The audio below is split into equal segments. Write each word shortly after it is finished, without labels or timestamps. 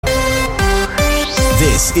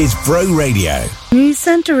This is Bro Radio. News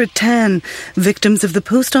Centre at 10. Victims of the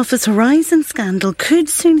Post Office Horizon scandal could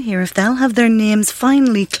soon hear if they'll have their names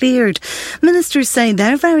finally cleared. Ministers say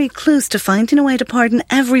they're very close to finding a way to pardon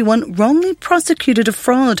everyone wrongly prosecuted of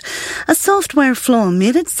fraud. A software flaw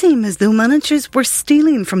made it seem as though managers were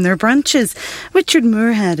stealing from their branches. Richard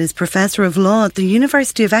Moorhead is Professor of Law at the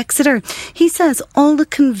University of Exeter. He says all the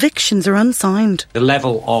convictions are unsound. The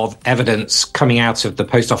level of evidence coming out of the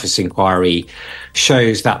Post Office inquiry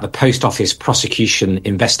shows that the Post Office prosecution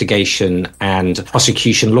investigation and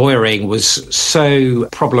prosecution lawyering was so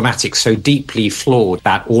problematic, so deeply flawed,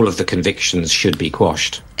 that all of the convictions should be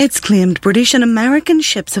quashed. It's claimed British and American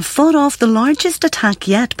ships have fought off the largest attack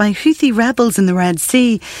yet by Houthi rebels in the Red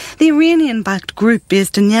Sea. The Iranian-backed group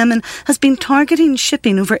based in Yemen has been targeting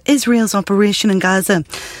shipping over Israel's operation in Gaza.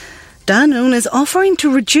 Danone is offering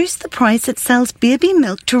to reduce the price it sells baby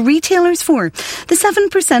milk to retailers for. The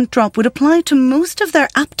 7% drop would apply to most of their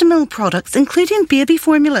Aptamil products, including baby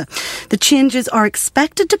formula. The changes are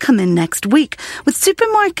expected to come in next week, with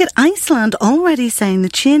supermarket Iceland already saying the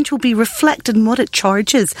change will be reflected in what it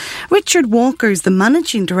charges. Richard Walker is the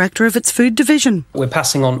managing director of its food division. We're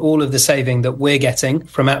passing on all of the saving that we're getting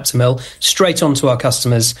from Aptamil straight on to our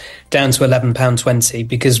customers, down to £11.20,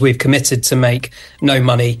 because we've committed to make no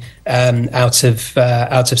money out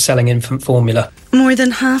of selling infant formula. More than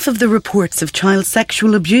half of the reports of child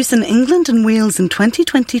sexual abuse in England and Wales in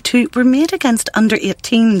 2022 were made against under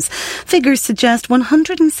 18s. Figures suggest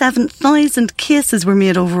 107,000 cases were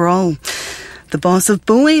made overall. The boss of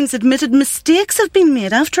Boeing's admitted mistakes have been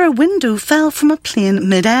made after a window fell from a plane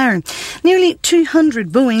mid-air. Nearly 200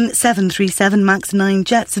 Boeing 737 MAX 9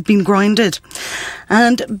 jets have been grounded.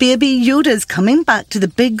 And Baby Yoda's coming back to the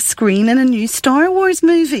big screen in a new Star Wars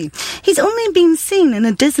movie. He's only been seen in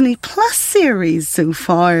a Disney Plus series so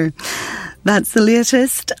far. That's the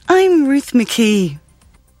latest. I'm Ruth McKee.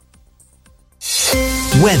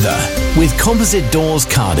 Weather with Composite Doors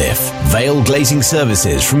Cardiff. Vale Glazing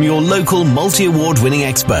Services from your local multi-award winning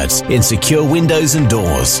experts in secure windows and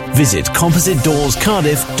doors. Visit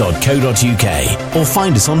compositedoorscardiff.co.uk or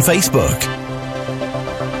find us on Facebook.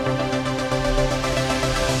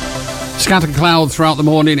 Scattered clouds throughout the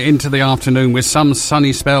morning into the afternoon with some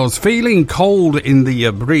sunny spells. Feeling cold in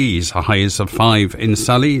the breeze. Highs of 5 in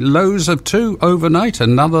Surrey. Lows of 2 overnight.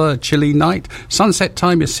 Another chilly night. Sunset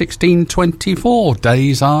time is 16:24.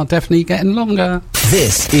 Days are definitely getting longer.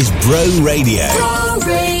 This is Bro Radio. Bro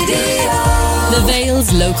Radio. The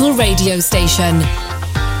Vale's local radio station.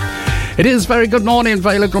 It is very good morning,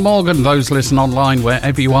 Vale Glamorgan. Those listen online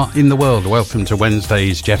wherever you are in the world. Welcome to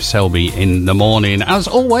Wednesday's Geoff Selby in the morning. As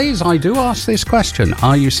always, I do ask this question.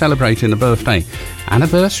 Are you celebrating a birthday?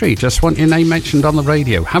 Anniversary? Just want your name mentioned on the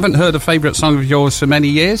radio. Haven't heard a favourite song of yours for many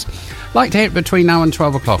years? Like to hear it between now and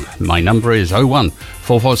 12 o'clock. My number is 01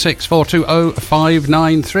 446 420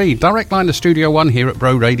 593. Direct line to Studio 1 here at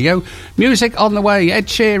Bro Radio. Music on the way. Ed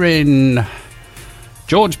Sheeran,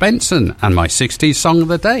 George Benson, and my 60s song of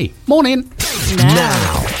the day. Morning.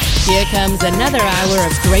 Now, here comes another hour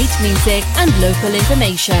of great music and local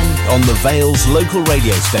information on the Vale's local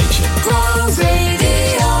radio station. Bro Radio.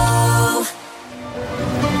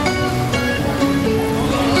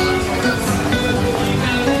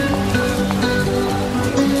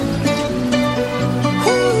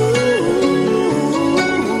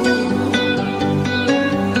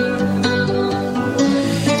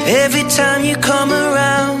 Every time you come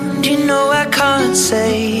around, you know I can't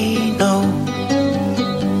say no.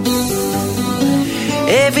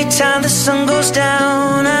 Every time the sun goes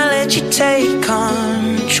down, I let you take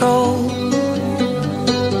control.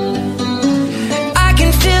 I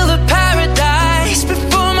can feel the paradise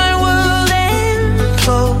before my world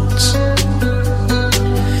implodes.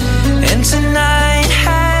 And tonight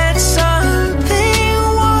had something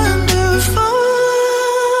wonderful.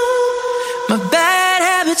 My bad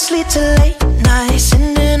habits lead to late nights,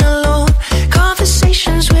 sitting alone,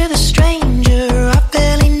 conversations with a stranger I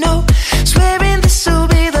barely know, swearing this'll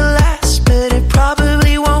be the last, but it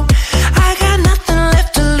probably won't. I got nothing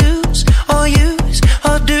left to lose,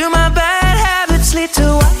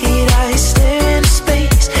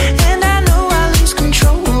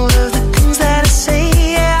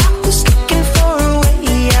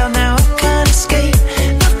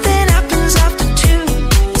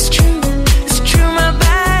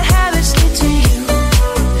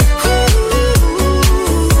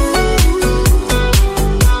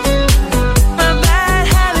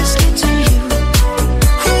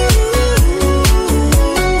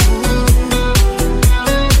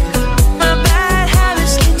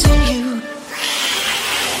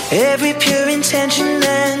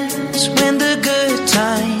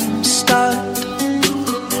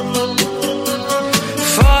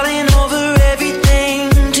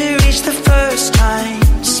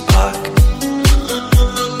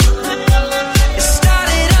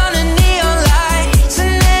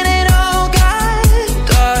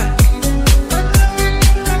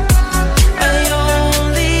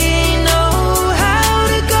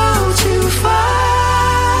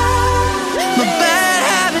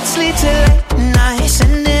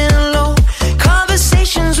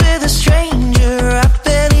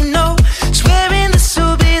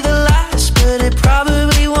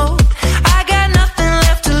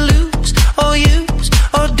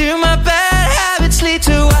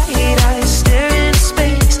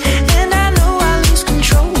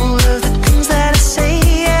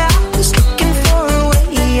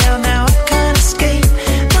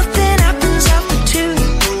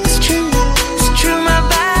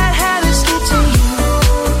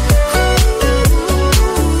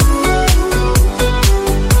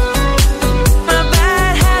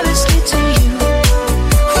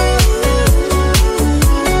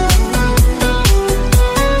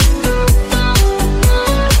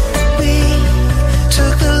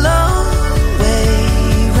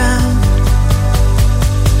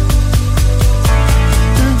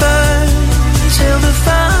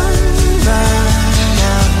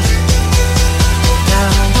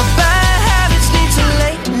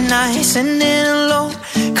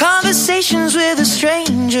 conversations with a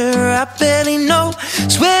stranger I barely know.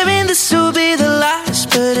 Swearing this will be the last,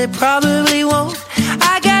 but it probably won't.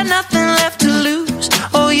 I got nothing left to lose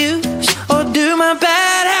or use or do. My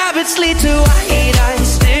bad habits lead to white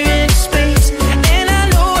eyes staring into space, and I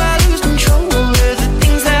know I lose control of the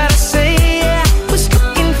things that I say. I was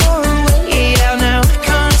looking for a way out, now I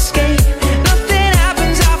can't escape. Nothing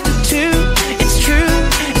happens after two. It's true,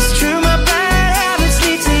 it's true. My bad habits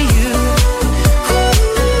lead to you.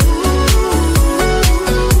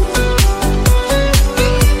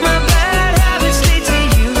 My bad habits lead to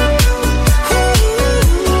you.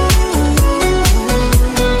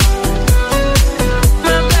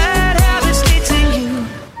 My bad habits lead to you.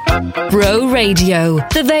 Bro Radio,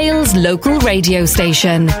 the Vale's local radio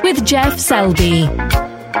station, with Geoff Selby.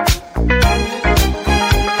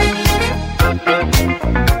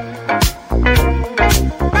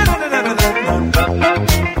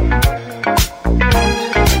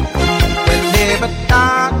 Whenever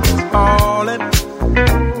darkness falling,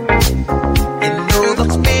 and know the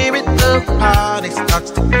spirit of the party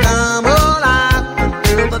starts to come alive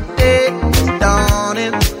until the day is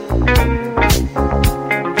dawning.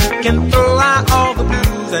 Can throw out all the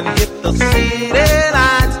blues and hit the city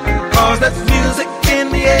lights, 'cause there's music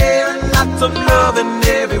in the air and lots of loving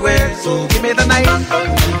everywhere. So give me the night,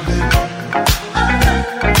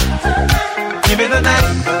 give me the night.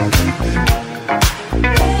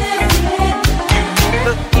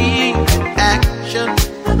 The key action,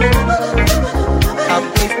 a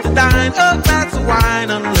place to dine, a glass of wine,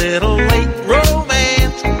 a little late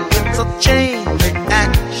romance. It's a chain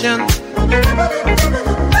reaction.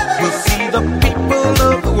 We'll see the people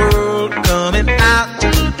of the world coming out to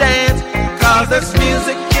dance, 'cause there's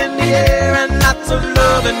music in the air and lots of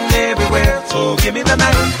loving everywhere. So give me the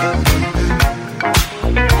night,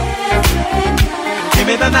 give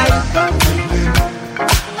me the night.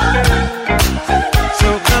 So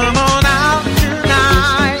come on out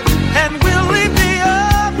tonight, and we'll leave the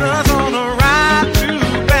others on a ride to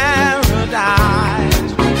paradise.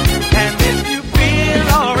 And if you feel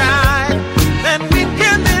alright, then we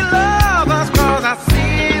can be lovers, 'cause I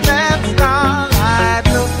see that starlight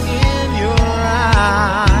look in your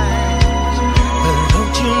eyes. But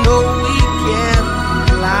don't you know we can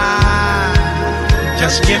fly?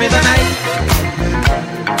 Just give me the night,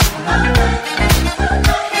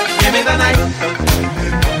 give me the night.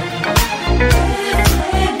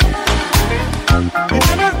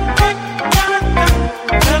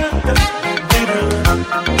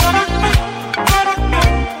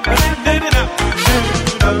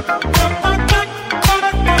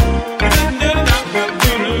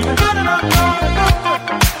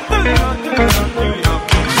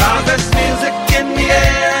 Cause there's music in the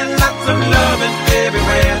air and lots of loving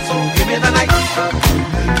everywhere. So give me the night,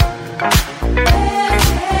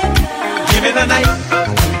 give me the night.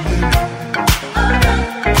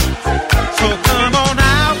 So come on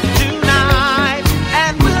out tonight,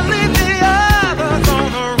 and we'll leave the others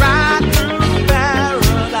on a ride through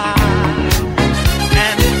paradise.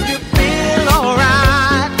 And if you feel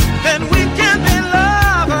alright, then we can be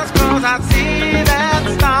lovers, 'cause I see that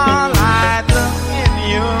starlight look in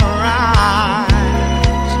your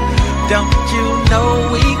eyes. Don't you know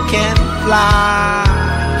we can fly?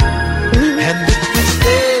 And if we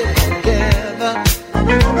stay together,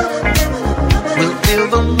 we'll feel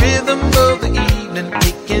the rhythm of the evening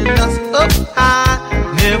taking us up high.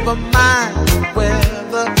 Never mind the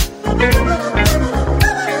weather,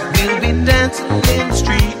 we'll be dancing in the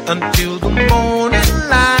street until the morning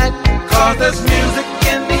light. 'Cause there's music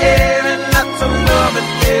in the air and lots of loving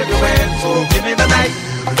everywhere. So give me the night,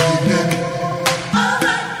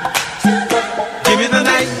 give me the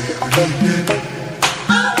night,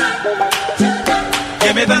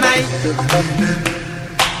 give me the night,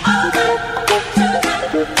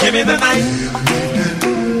 give me the night,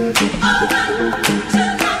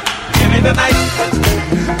 give me the night,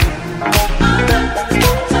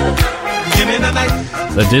 give me the night.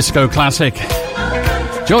 The disco classic.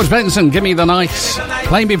 George Benson, Give Me the Night.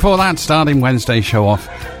 Playing before that, starting Wednesday show off,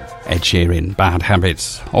 Ed Sheeran, Bad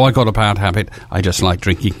Habits. Oh, I got a bad habit. I just like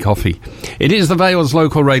drinking coffee. It is the Vale's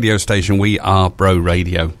local radio station. We are Bro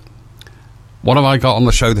Radio. What have I got on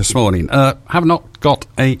the show this morning? Have not got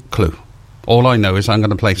a clue. All I know is I'm going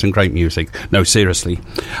to play some great music. No, seriously.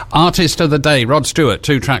 Artist of the day, Rod Stewart.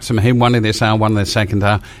 2 tracks from him, one in this hour, one in the second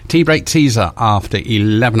hour. Tea-break teaser after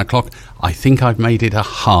 11 o'clock. I think I've made it a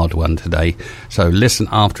hard one today. So listen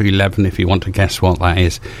after 11 if you want to guess what that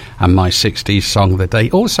is. And my 60s song of the day.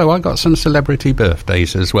 Also, I got some celebrity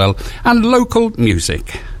birthdays as well. And local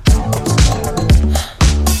music.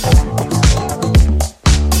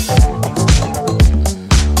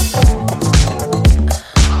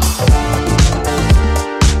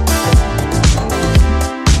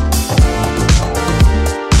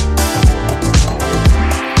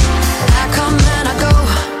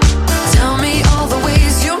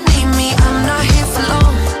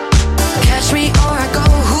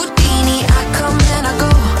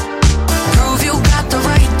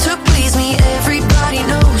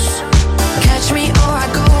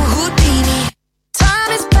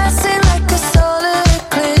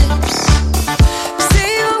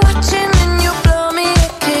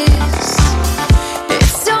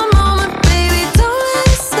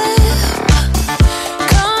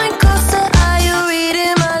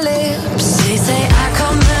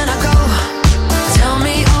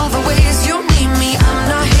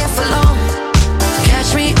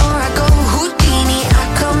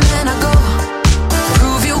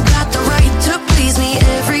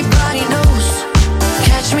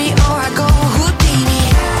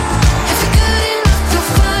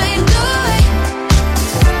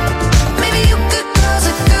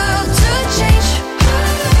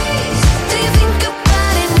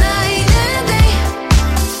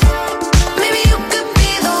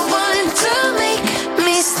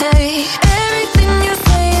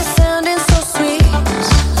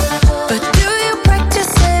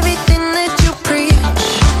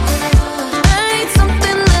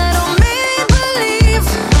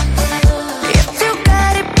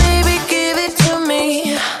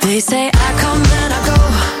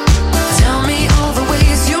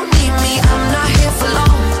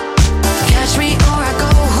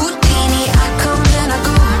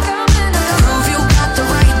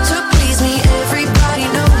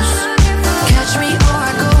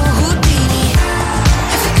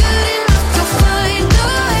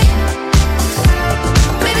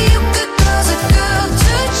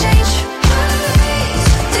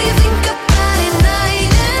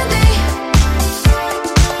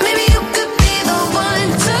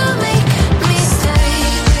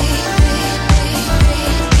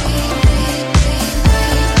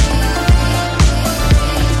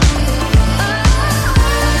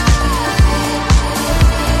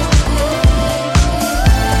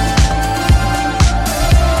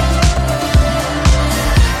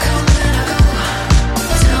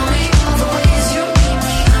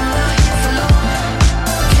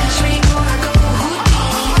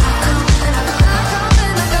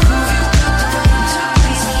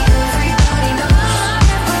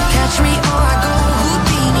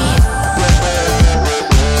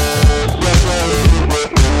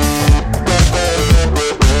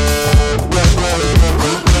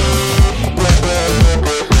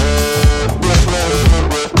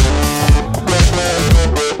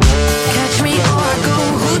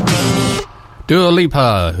 Dua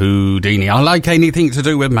Lipa, Houdini. I like anything to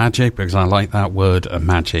do with magic because I like that word,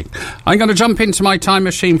 magic. I'm going to jump into my time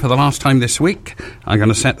machine for the last time this week. I'm going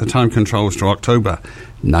to set the time controls to October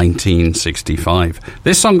 1965.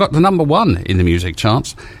 This song got the number 1 in the music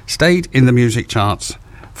charts, stayed in the music charts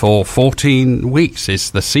for 14 weeks. It's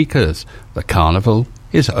The Seekers. The Carnival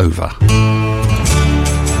is Over.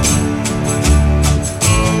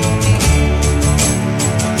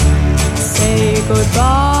 Say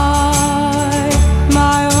goodbye,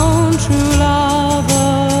 my own true lover,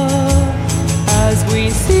 as we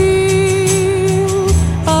sing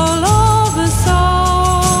a lover's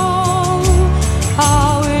song.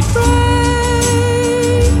 How it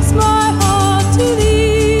breaks my heart to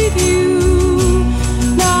leave you.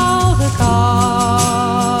 Now the carnival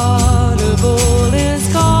is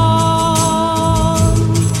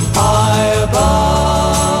gone. High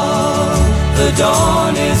above, the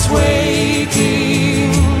dawn is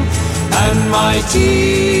waking, and my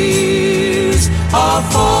tears are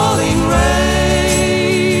falling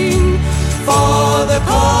rain. For the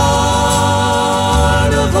carnival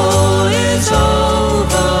is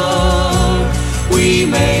over, we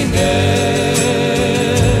may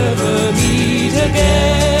never meet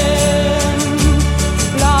again.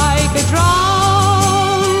 Like a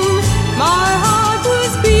drum, my heart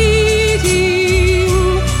was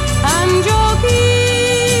beating, and your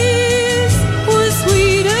kiss was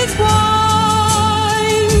sweet as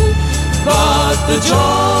wine. But the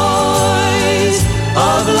joys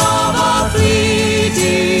of love are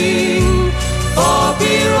fleeting, for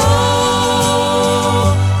Pierrot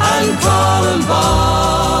and Columbine.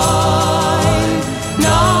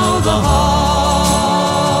 Now the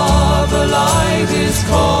harbor light is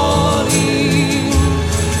calling.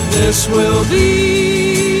 This will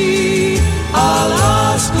be our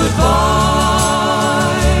last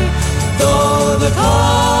goodbye. Though the carnival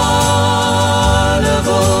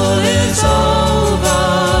is over,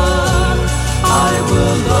 I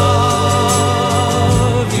will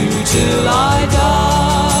love you till I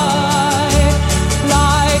die.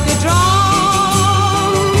 Like a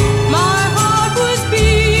drum, my heart was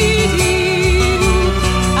beating,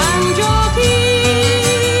 and your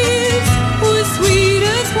kiss was sweet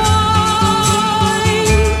as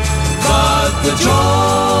wine. But the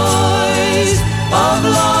joys of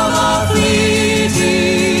love are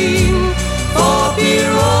fleeting, for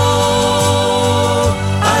Pierrot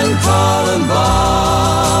and Columbine.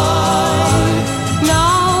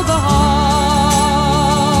 Now the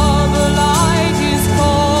harbor light is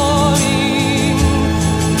calling.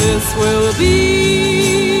 This will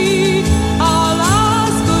be our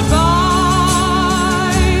last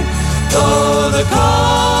goodbye. Though the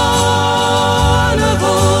carnival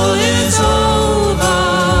is over,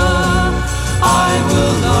 I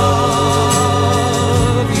will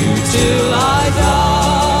love you till I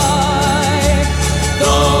die.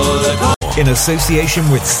 Though the in association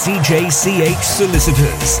with CJCH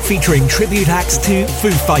Solicitors, featuring tribute acts to Foo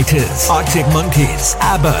Fighters, Arctic Monkeys,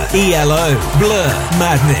 ABBA, ELO, Blur,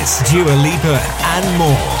 Madness, Dua Lipa, and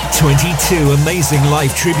more. 22 amazing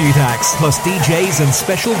live tribute acts, plus DJs and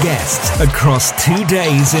special guests across 2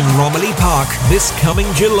 days in Romilly Park this coming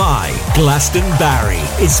July. Glastonbury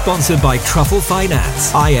is sponsored by Truffle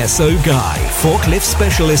Finance, ISO Guy, Forklift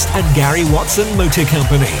Specialist, and Gary Watson Motor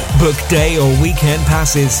Company. Book day or weekend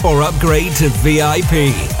passes or upgrade to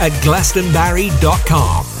VIP at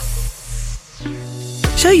glastonbury.com.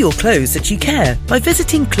 Show your clothes that you care by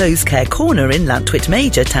visiting Clothes Care Corner in Lantwit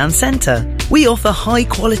Major Town Centre. We offer high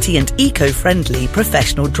quality and eco-friendly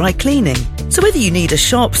professional dry cleaning. So whether you need a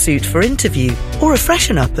sharp suit for interview or a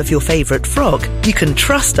freshen up of your favourite frock, you can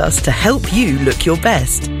trust us to help you look your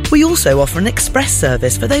best. We also offer an express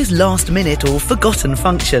service for those last minute or forgotten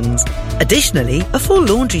functions. Additionally, a full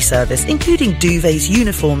laundry service including duvets,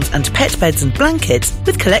 uniforms and pet beds and blankets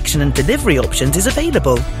with collection and delivery options is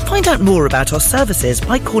available. Find out more about our services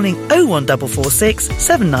by calling 01446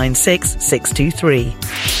 796 623.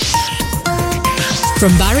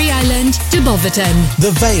 From Barry Island to Boverton,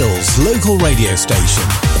 The Vale's local radio station.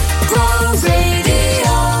 Grow Radio.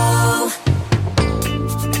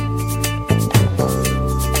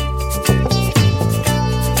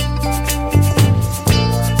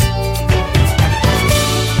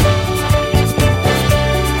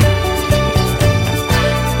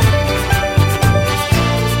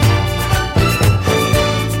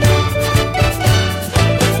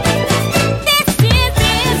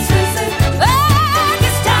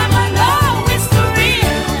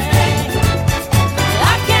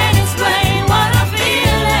 What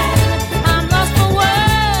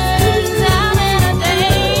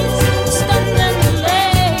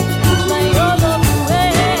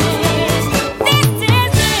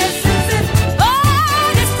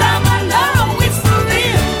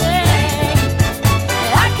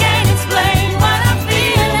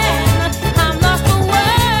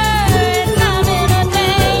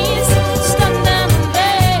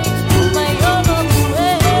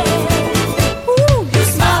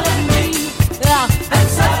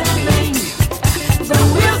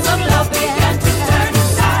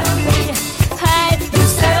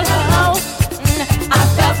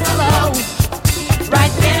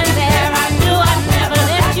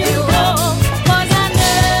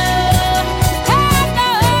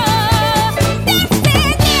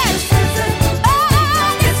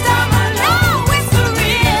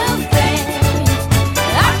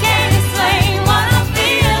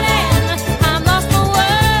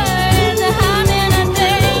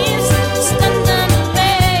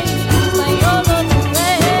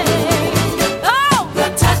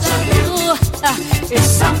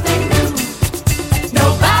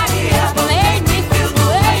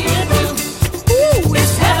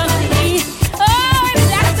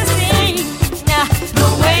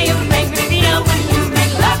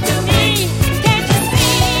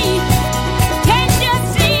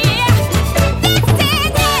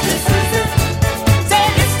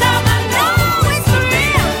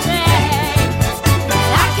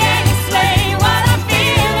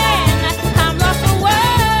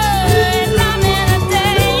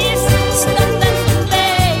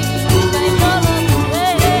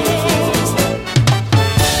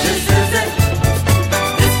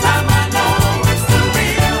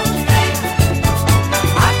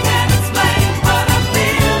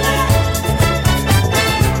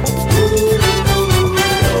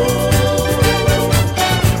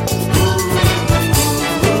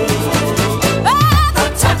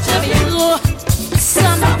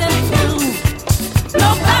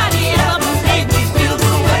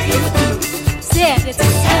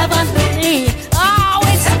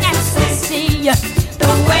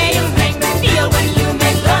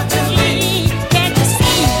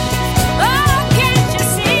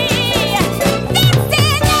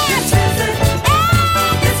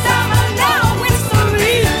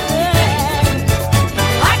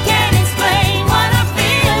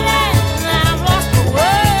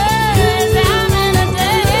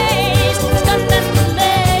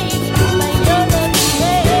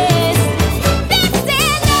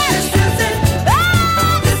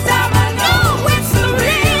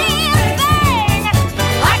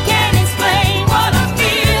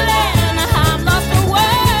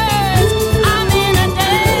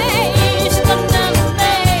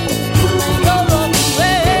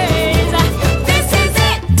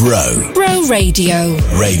Bro Radio.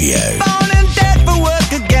 Born and dead for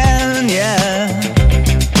work again, yeah.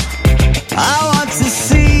 I want to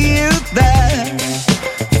see you there,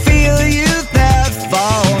 feel you there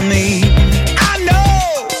for me. I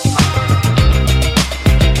know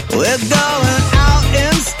we're going out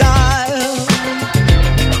in style.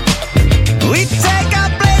 We take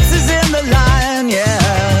our places in the line,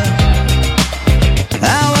 yeah.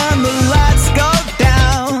 And when the lights go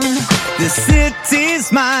down, the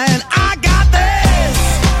city's mine. I got this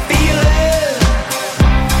feeling.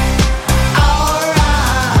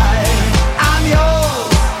 Alright, I'm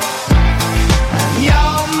yours, and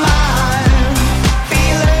you're mine.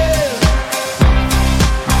 Feeling.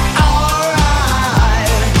 Alright,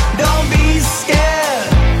 don't be scared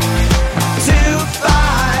to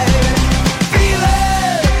fight.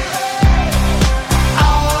 Feeling.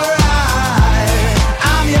 Alright,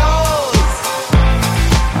 I'm yours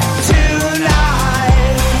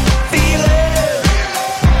tonight. Feeling.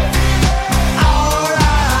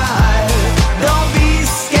 Alright, don't be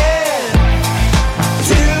scared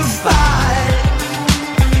to fight.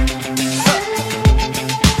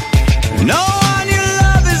 No one you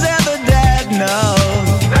love is ever dead, no.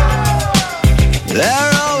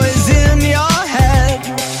 They're always in your head,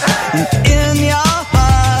 and in your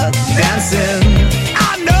heart, dancing.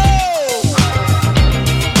 I know.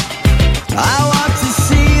 I want to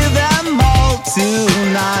see them all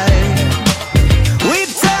tonight. We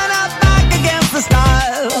turn our back against the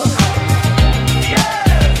style.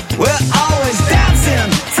 We're always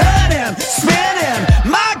dancing, turning, spinning.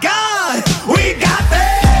 My God, we got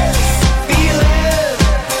this feeling.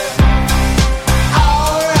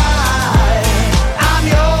 Alright, I'm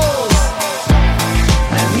yours,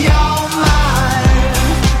 and you're mine.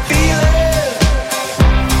 Feeling.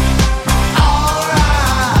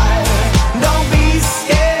 Alright, don't be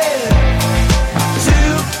scared to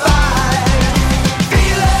fight.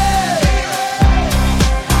 Feeling.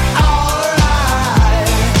 Alright,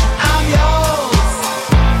 I'm yours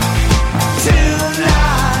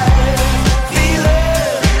tonight.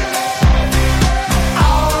 Feeling.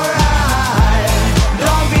 Alright,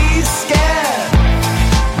 don't be scared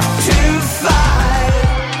to fight.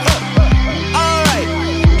 Alright.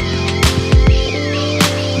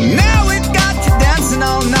 Now we've got you dancing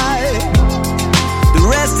all night. The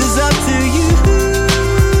rest is up to you.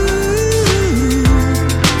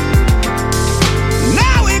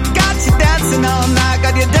 Now we've got you dancing all night.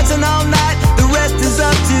 Got you dancing all night. The rest is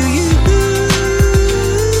up to you.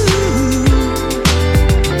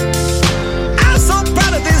 I'm so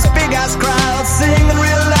proud of this big ass crowd singing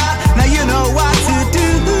real loud. Now you know what to do.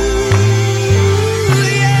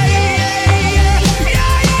 Yeah, yeah,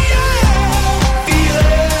 yeah, yeah. Feel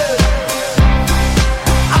it.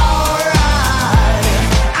 Alright,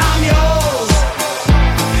 I'm yours,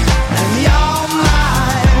 and you're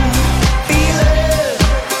mine. Feel it.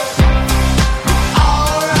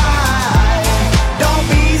 Alright, don't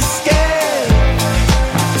be scared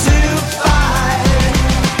to fight.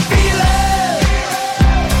 Feel it.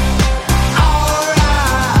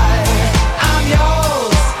 Alright, I'm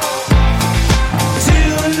yours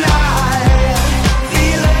tonight.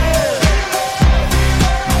 Feel it.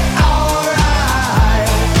 Alright,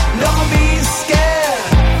 don't be scared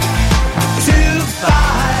to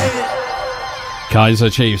fight. Kaiser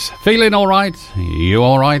Chiefs. Feeling all right? You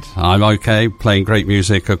all right? I'm okay. Playing great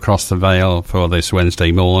music across the Vale for this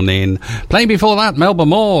Wednesday morning. Playing before that, Melba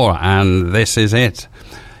Moore, and This Is It.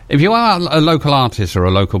 If you are a local artist or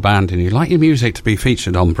a local band and you'd like your music to be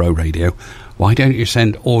featured on Bro Radio, why don't you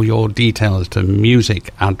send all your details to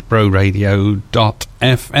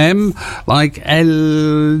music@broradio.fm like El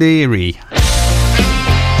Leary.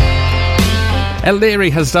 El Leary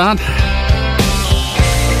has done.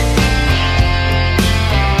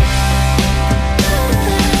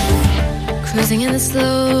 Cruising in the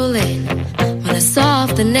slow lane when I saw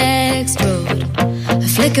off the next road, a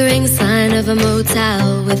flickering sign of a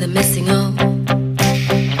motel with a missing home.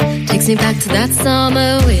 Takes me back to that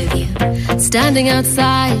summer with you, standing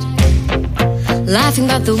outside, laughing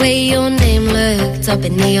about the way your name looked up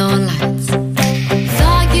in neon lights.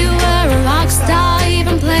 Thought you were a rock star,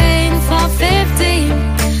 even playing for 15.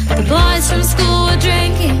 The boys from school were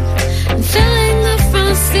drinking and filling the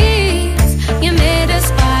front seats. You made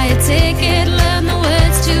us buy a ticket, learn the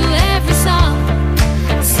words to every song.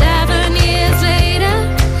 7 years later,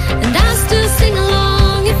 and I still sing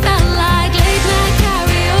along. It felt like late night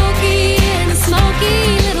karaoke in a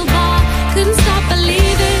smoky little bar. Couldn't stop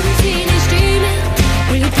believing, teenage dreaming.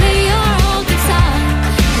 When you play your old guitar,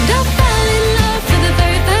 and I fell in love for the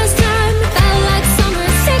very first time. It felt like summer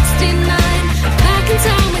of '69, back in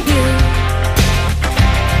town with you.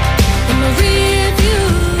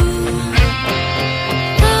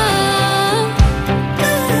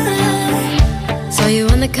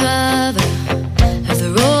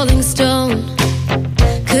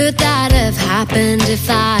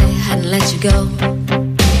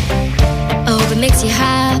 makes you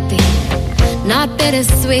happy, not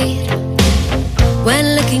bittersweet.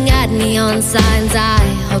 When looking at neon signs, I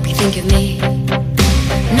hope you think of me.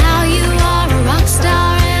 Now you are a rock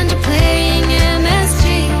star and you're playing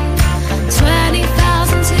MSG.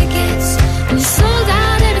 20,000 tickets and you sold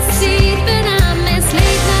out at a seat. But I miss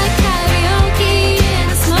late night karaoke in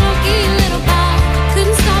a smoky little bar.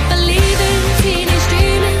 Couldn't stop believing, teenage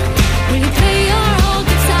dreaming when you play your old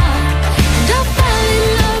guitar. And I fell in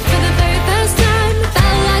love for the very first time. It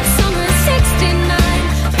felt like summer of '69.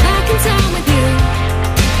 Back in town with you.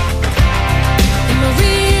 In my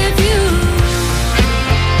rear view.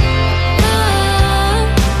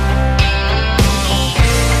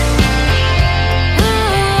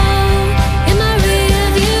 In my rear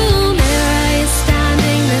view mirror, you're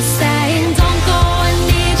standing there saying, don't go, I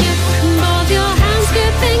need you. And both your hands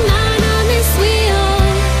gripping mine on this wheel.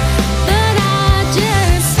 But I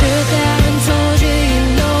just stood there and told you, you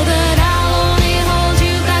know that I'll only hold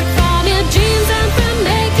you back from your dreams and from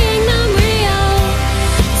making them real.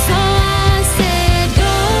 So I said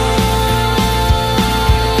go,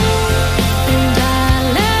 and I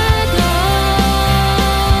let go.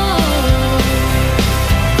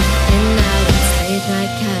 And now it's late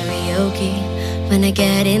night karaoke. When I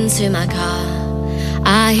get into my car,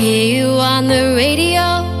 I hear you on the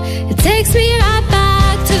radio. It takes me right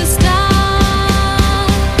back to the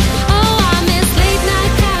start. Oh, I miss late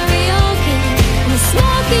night karaoke in a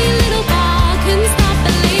smoky little bar. Couldn't stop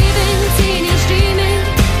believing, teenage dreaming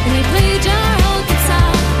when you played your old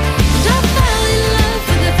guitar. And I fell in love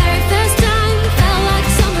for the very first time. Felt like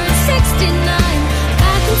summer of '69.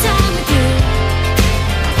 Back in time with you.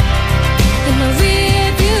 In my rear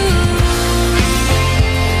view.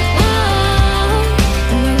 Oh,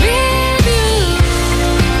 in my rear view.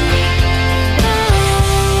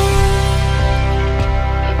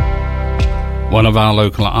 One of our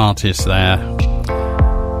local artists there.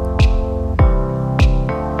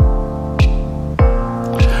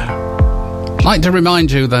 Like to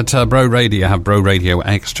remind you that Bro Radio have Bro Radio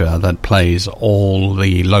Extra that plays all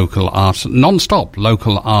the local artists, non-stop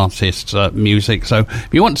local artists' music. So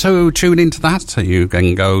if you want to tune into that, you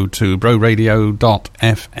can go to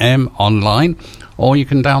broradio.fm online, or you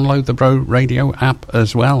can download the Bro Radio app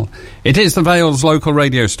as well. It is the Vale's local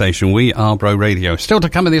radio station. We are Bro Radio. Still to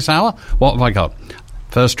come in this hour, what have I got?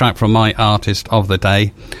 First track from my artist of the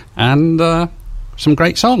day, and some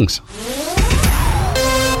great songs.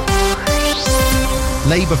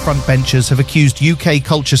 Labour frontbenchers have accused UK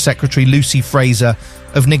Culture Secretary Lucy Fraser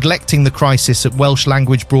of neglecting the crisis at Welsh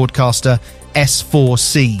language broadcaster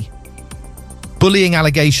S4C. Bullying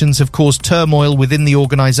allegations have caused turmoil within the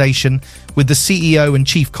organisation, with the CEO and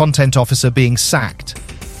Chief Content Officer being sacked.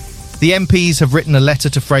 The MPs have written a letter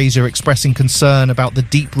to Fraser expressing concern about the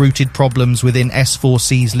deep-rooted problems within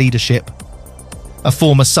S4C's leadership. A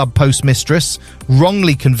former sub-postmistress,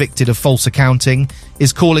 wrongly convicted of false accounting,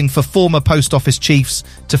 is calling for former post office chiefs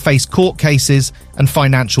to face court cases and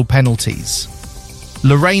financial penalties.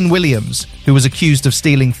 Lorraine Williams, who was accused of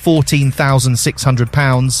stealing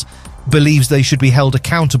 £14,600, believes they should be held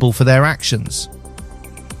accountable for their actions.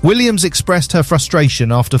 Williams expressed her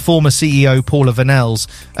frustration after former CEO Paula Vanells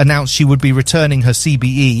announced she would be returning her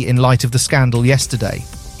CBE in light of the scandal yesterday.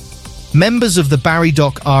 Members of the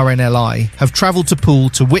Barrydock RNLI have travelled to Poole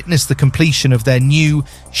to witness the completion of their new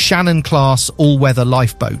Shannon-class all-weather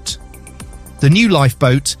lifeboat. The new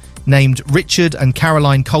lifeboat, named Richard and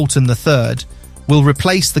Caroline Colton III, will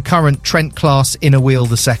replace the current Trent-class Inner Wheel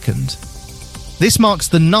II. This marks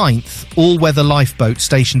the 9th all-weather lifeboat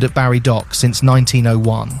stationed at Barrydock since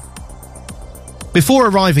 1901. Before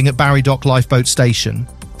arriving at Barrydock Lifeboat Station,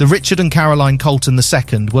 the Richard and Caroline Colton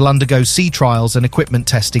II will undergo sea trials and equipment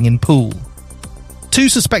testing in Poole. 2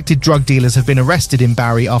 suspected drug dealers have been arrested in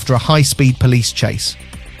Barry after a high-speed police chase.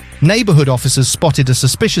 Neighbourhood officers spotted a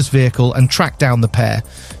suspicious vehicle and tracked down the pair,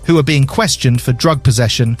 who are being questioned for drug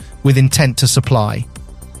possession with intent to supply.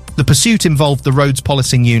 The pursuit involved the Roads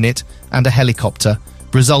Policing Unit and a helicopter,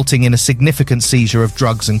 resulting in a significant seizure of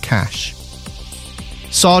drugs and cash.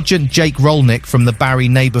 Sergeant Jake Rolnick from the Barry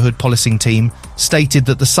Neighbourhood Policing Team stated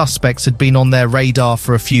that the suspects had been on their radar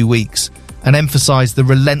for a few weeks and emphasised the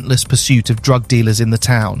relentless pursuit of drug dealers in the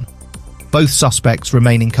town. Both suspects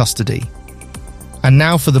remain in custody. And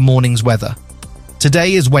now for the morning's weather.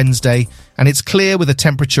 Today is Wednesday and it's clear with a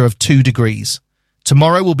temperature of 2 degrees.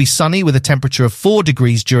 Tomorrow will be sunny with a temperature of 4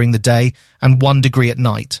 degrees during the day and 1 degree at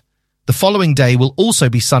night. The following day will also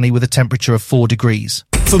be sunny with a temperature of 4 degrees.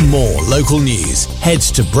 For more local news, head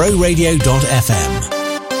to broradio.fm.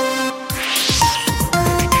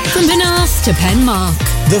 From Penarth to Penmark,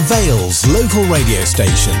 The Vale's local radio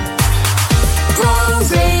station. Bro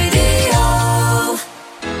Radio.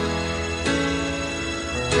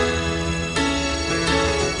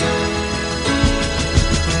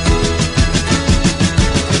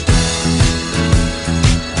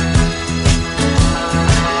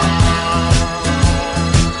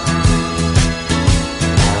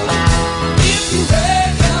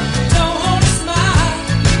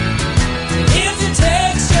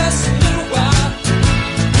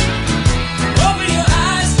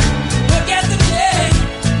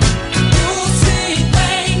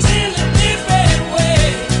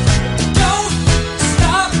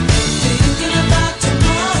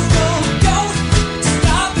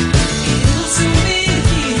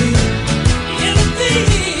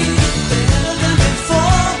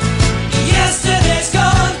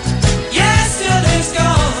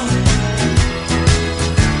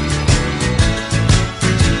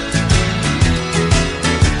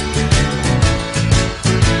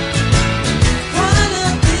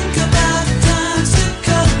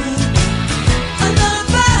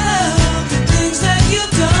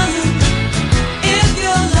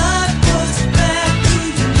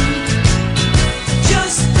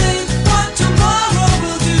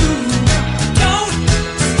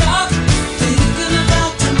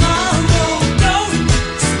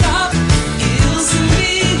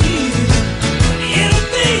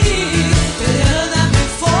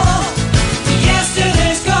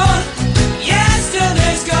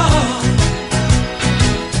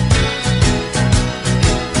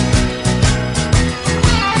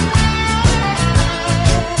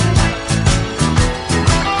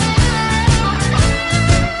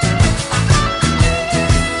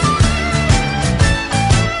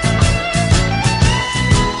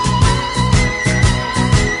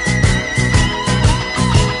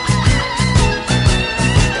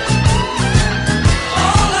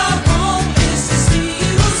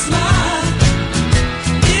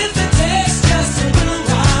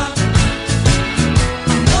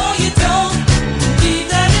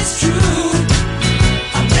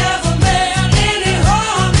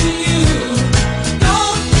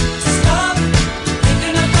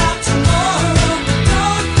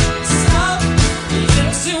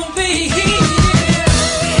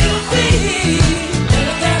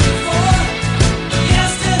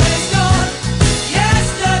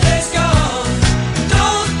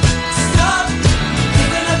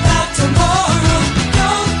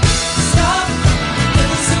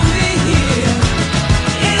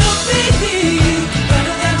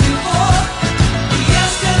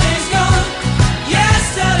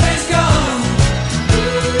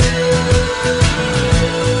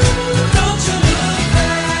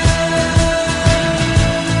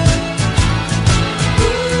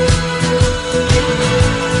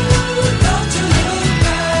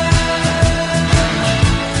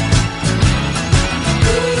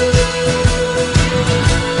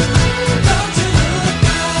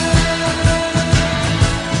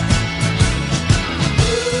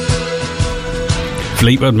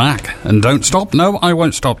 Fleetwood Mac. And Don't Stop. No, I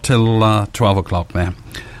won't stop till 12 o'clock there.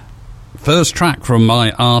 First track from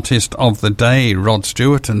my artist of the day, Rod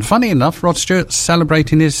Stewart. And funny enough, Rod Stewart's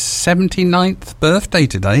celebrating his 79th birthday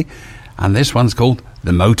today. And this one's called The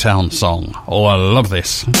Motown Song. Oh, I love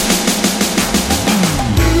this.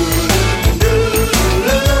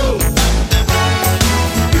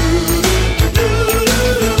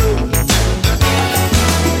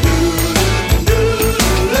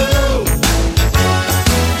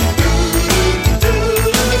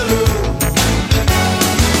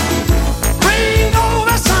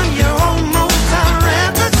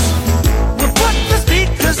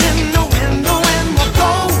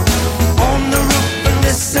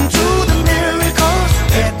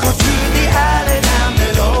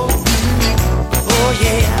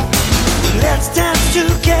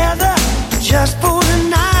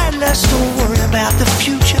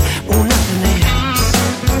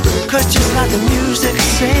 The music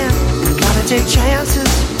saying, gotta take chances.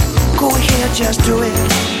 Go ahead, just do it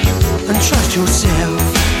and trust yourself.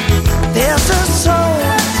 There's a soul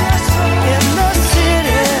in the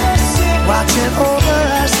city watching over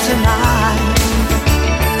us tonight.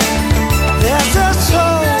 There's a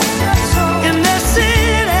soul in the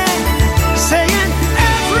city saying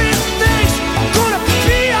everything's gonna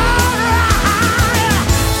be alright.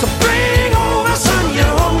 So bring over some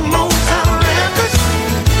your own Motown records.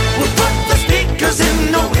 We'll put the speakers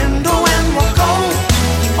in the window and we'll go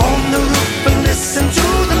on the roof and listen to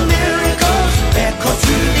the miracles echo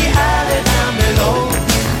through the alley down below.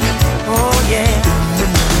 Oh yeah,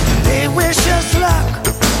 they wish us luck,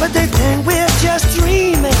 but they think we're just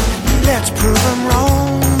dreaming. Let's prove them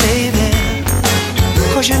wrong, baby.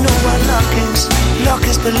 Cause you know what luck is. Luck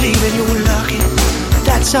is believing you're lucky.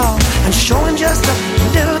 That's all, and showing just a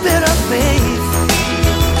little bit of faith.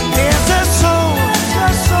 There's a soul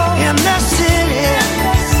in the city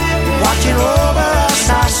watching over us,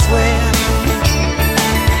 I swear.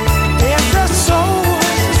 There's a soul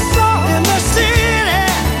in the city.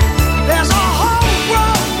 There's a whole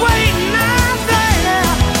world waiting out there.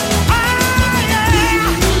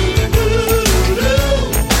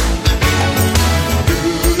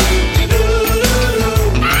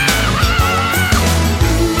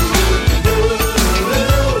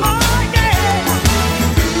 Oh yeah.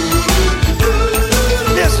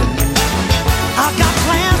 Listen, I got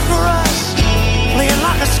plans for us, playing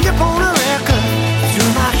like a skip on a record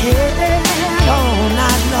through my head all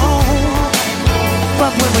night long.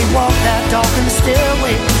 But when we walk that darkened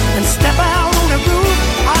stairway and step out on the roof,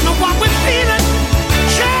 I know what we're feeling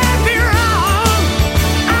can't be wrong.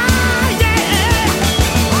 Ah yeah.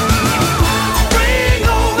 Bring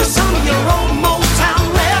over some of your own Motown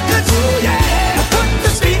records. Yeah. We'll put the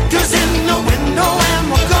speakers in the window and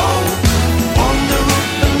we'll go on the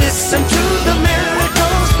roof and listen to the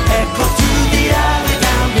miracles echo through the alley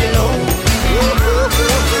down below.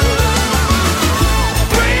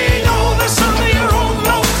 Bring over some of your own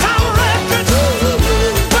Motown records.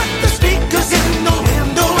 Put the speakers in the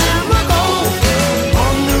window and we'll go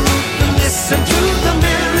on the roof and listen to the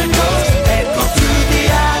miracles echo through the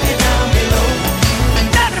alley down below.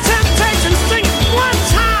 Let the Temptations sing it one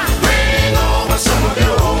time. Bring over some of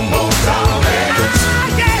your own Motown records. Ah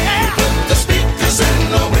yeah. Put the speakers in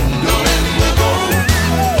the window and we'll go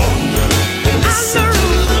on the roof and listen to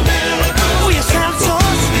the miracles. Oh, you sound so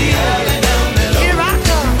sweet. Here I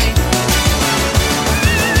come.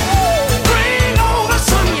 Bring over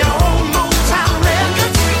some of your own Motown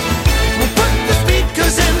records. We'll put the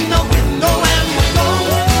speakers in the window and we'll go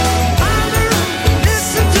on the roof and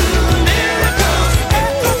listen to the miracles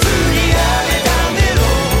echo through the alley down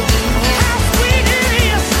below. How sweet it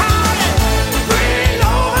is, honey. Bring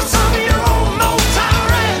over some of your own Motown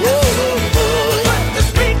records. Put the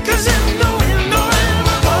speakers in the window and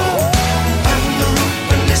we'll go on the roof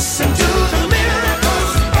and listen to the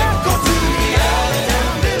miracles echo through the alley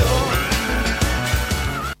down below.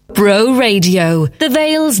 Bro Radio, the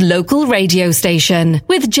Vale's local radio station,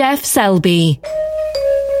 with Geoff Selby.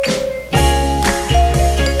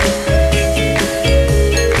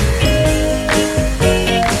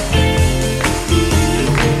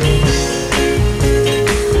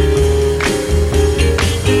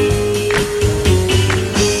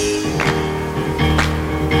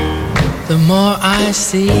 The more I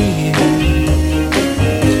see you,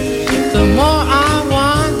 the more I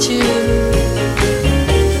want you.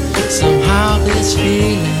 Somehow this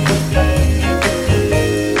feeling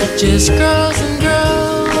just grows and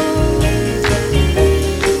grows.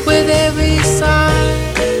 With every sigh,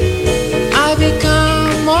 I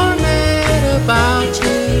become more mad about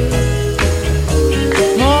you,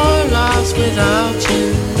 more lost without you.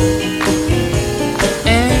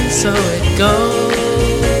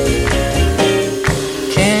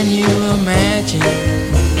 imagine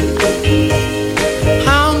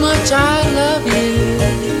how much I love you,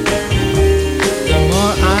 the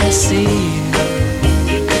more I see you.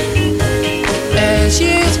 As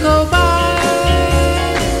years go by,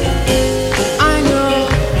 I know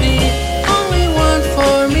the only one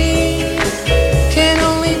for me can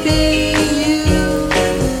only be you.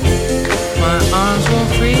 My arms won't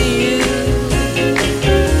free you,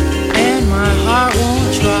 and my heart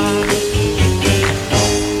won't try.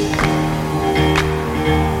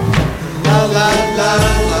 La la la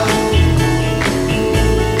la.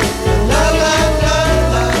 La la la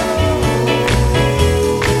la.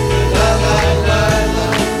 La la la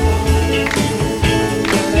la.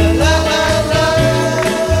 La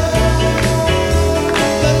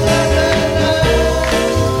la la.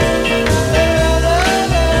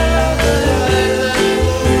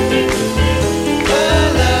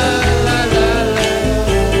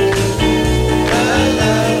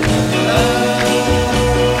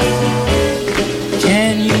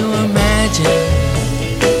 Can you imagine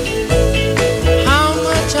how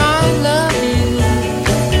much I love you?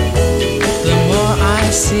 The more I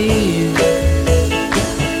see you,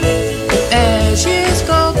 as years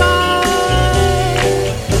go by,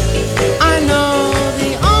 I know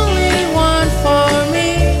the only one for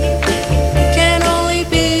me can only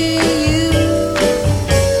be you.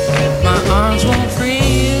 My arms won't free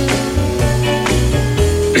you,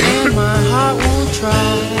 and my heart won't try.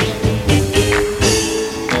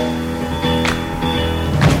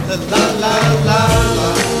 La la la la.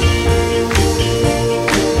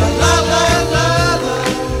 La la la la.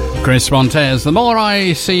 Chris Montez, The More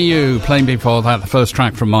I See You. Playing before that, the first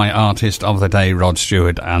track from my artist of the day, Rod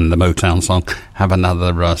Stewart, and the Motown song. Have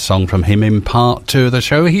another song from him in part 2 of the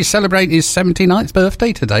show. He's celebrating his 79th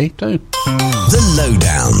birthday today, too. The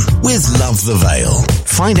Lowdown with Love the Vale.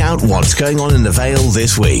 Find out what's going on in the Vale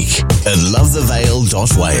this week at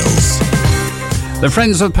lovethevale.wales. The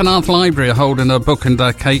Friends of Penarth Library are holding a book and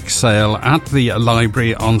a cake sale at the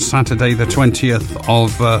library on Saturday the 20th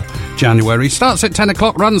of January. Starts at 10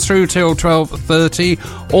 o'clock, runs through till 12:30.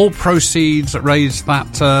 All proceeds raised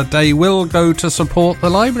that day will go to support the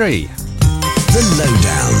library. The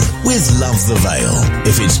Lowdown with Love the Vale.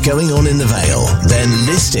 If it's going on in the Vale, then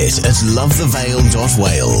list it at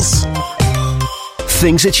lovethevale.wales.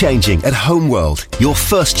 Things are changing at Homeworld, your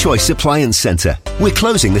first choice appliance centre. We're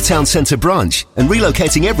closing the town centre branch and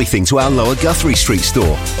relocating everything to our Lower Guthrie Street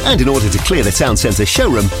store. And in order to clear the town centre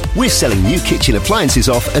showroom, we're selling new kitchen appliances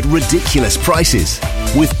off at ridiculous prices.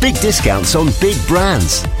 With big discounts on big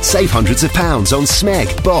brands. Save hundreds of pounds on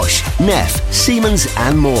Smeg, Bosch, Neff, Siemens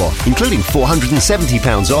and more, including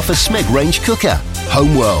 £470 off a Smeg range cooker.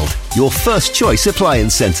 Homeworld, your first choice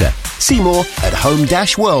appliance centre. See more at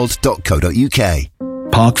home-world.co.uk.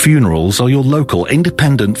 Park Funerals are your local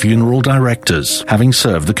independent funeral directors, having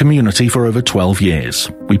served the community for over 12 years.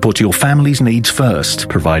 We put your family's needs first,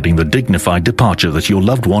 providing the dignified departure that your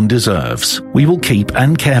loved one deserves. We will keep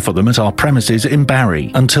and care for them at our premises in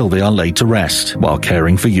Barry until they are laid to rest, while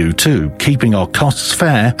caring for you too, keeping our costs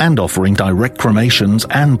fair and offering direct cremations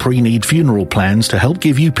and pre-need funeral plans to help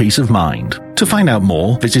give you peace of mind. To find out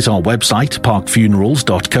more, visit our website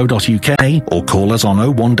parkfunerals.co.uk or call us on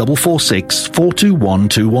 01446 421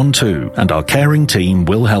 212 and our caring team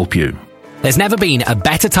will help you. There's never been a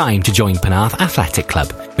better time to join Penarth Athletic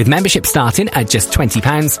Club. With membership starting at just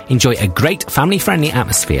 £20, enjoy a great family-friendly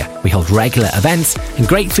atmosphere. We hold regular events and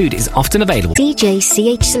great food is often available.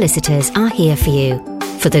 CJCH Solicitors are here for you.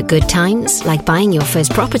 For the good times, like buying your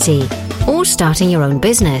first property or starting your own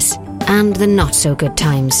business. And the not-so-good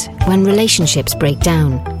times, when relationships break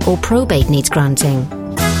down or probate needs granting.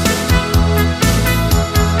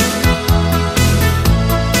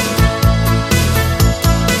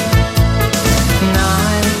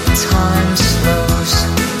 Nighttime slows,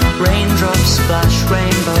 raindrops splash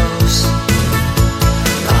rainbows.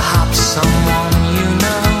 Perhaps someone you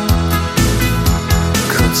know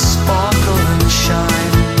could sparkle and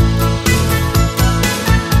shine.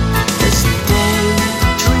 As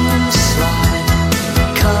daydreams slide,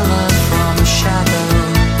 colour from shadow.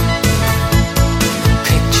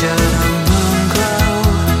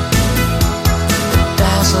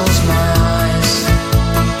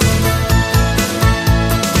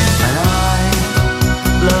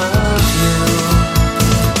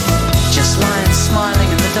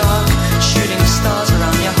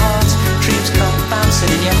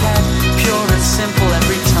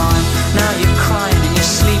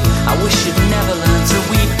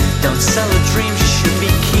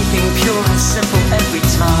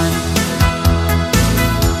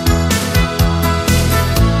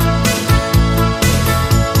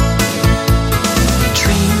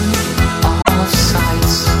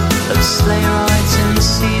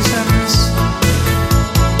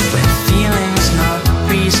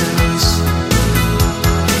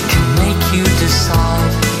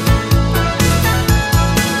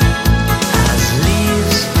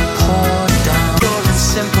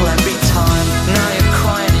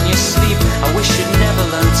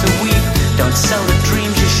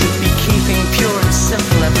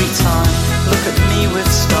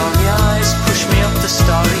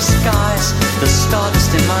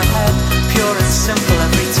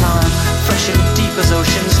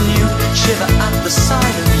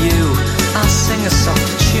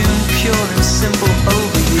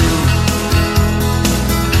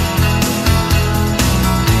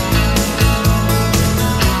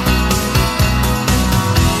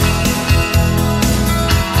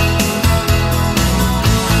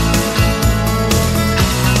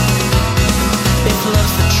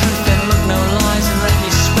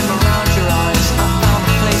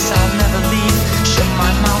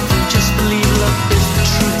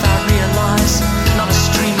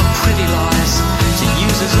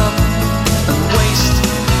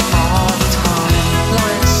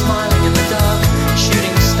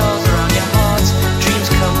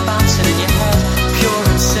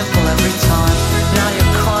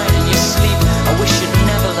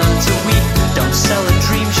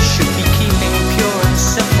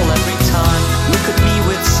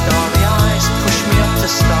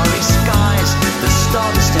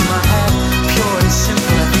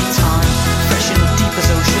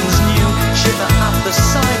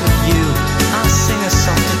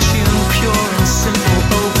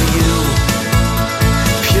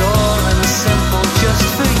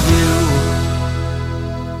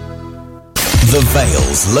 The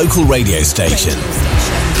Vale's local radio station.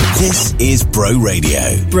 This is Bro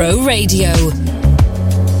Radio. Bro Radio.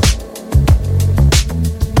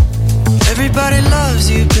 Everybody loves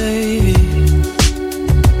you, baby.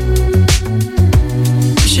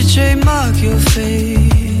 You should trademark your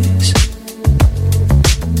face.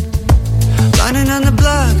 Lining on the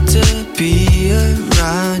block to be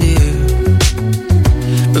around you.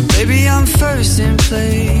 But baby, I'm first in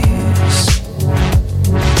place.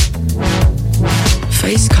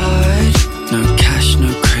 Face card, no cash,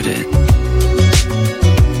 no credit.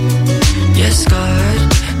 Yes, God,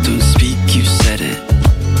 don't speak, you said it.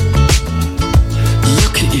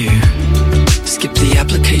 Look at you, skip the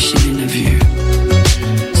application interview.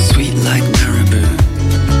 Sweet like Marabou.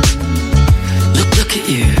 Look at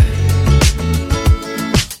you.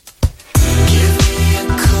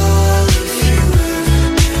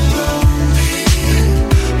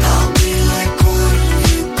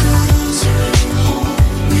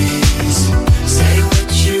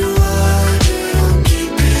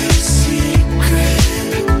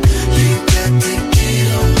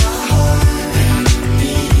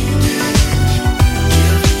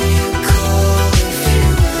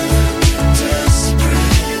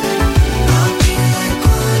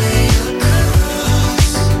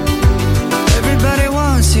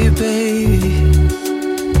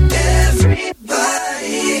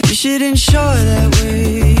 Should ensure that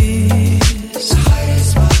way.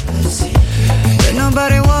 But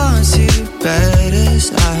nobody wants you bad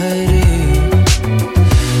as I do.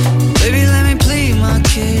 Baby, let me plead my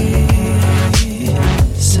case.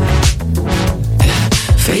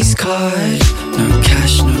 Face card, no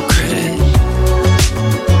cash, no credit.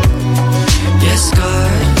 Yes,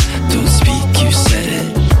 God, don't speak, you said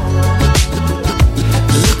it.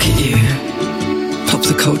 Look at you, pop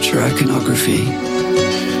the culture iconography.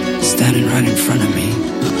 Standing right in front of me.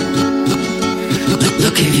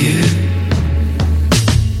 Look at you.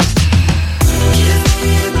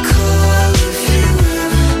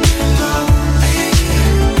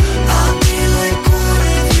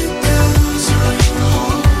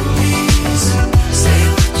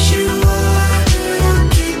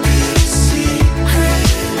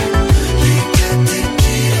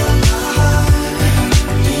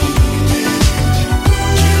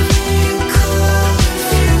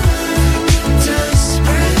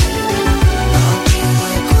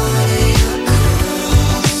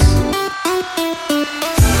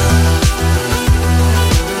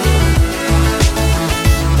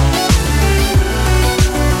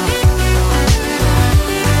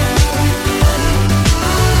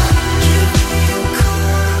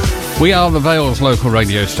 We are the Vale's local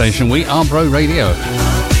radio station. We are Bro Radio.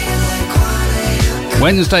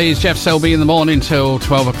 Wednesdays, Geoff Selby in the morning till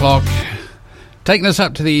 12 o'clock. Taking us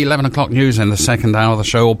up to the 11 o'clock news in the second hour of the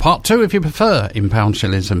show, or part two if you prefer, in pounds,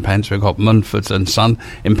 shillings and pence. We've got Munford and Son.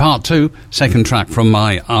 In part two, second track from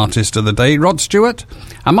my artist of the day, Rod Stewart.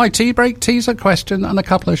 And my tea break teaser question and a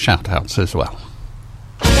couple of shout-outs as well.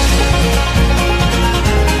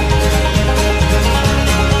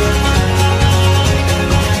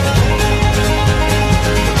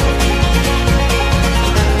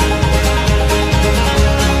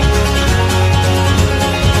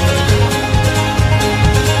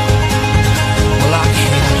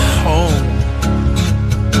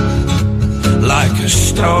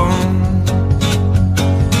 Stone,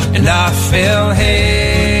 and I fell heavy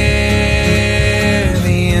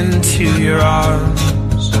into your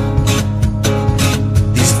arms.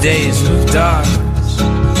 These days of darkness,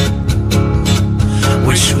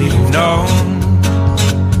 wish we'd known,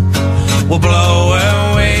 will blow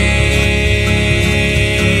away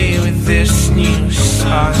with this new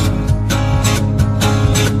sun.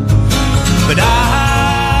 But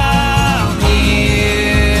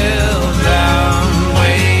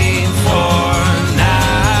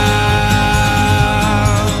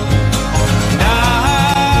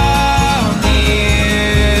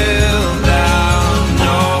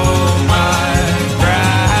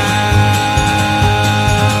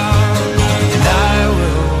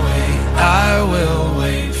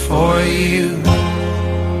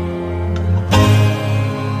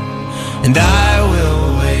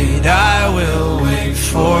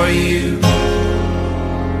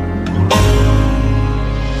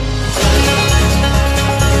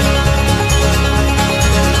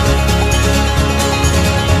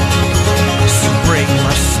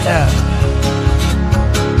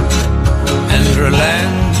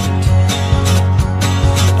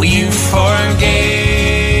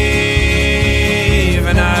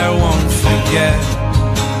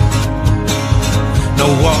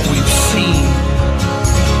what we've seen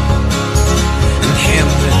in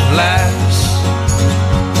Hamlet Glass.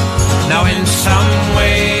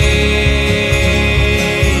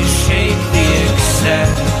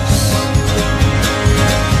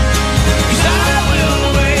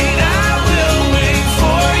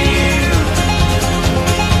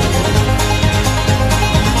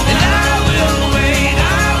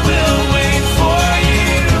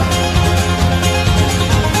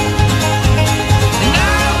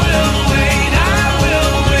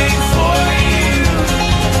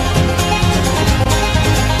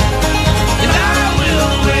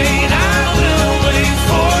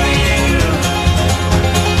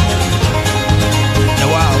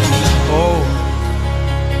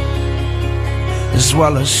 as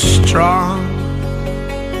well as strong,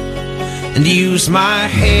 and use my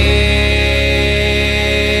head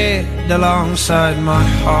alongside my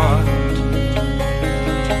heart.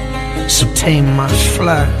 So tame my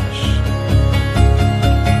flesh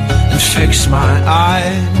and fix my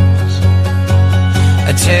eyes,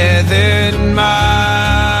 a tethered mind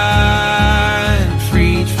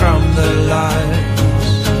freed from the lies.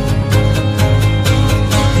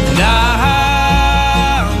 And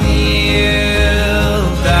I'll kneel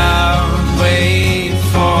down, wait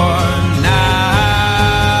for now.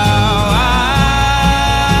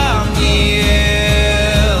 I'll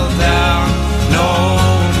kneel down, know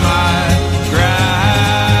my ground.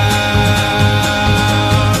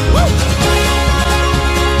 Woo!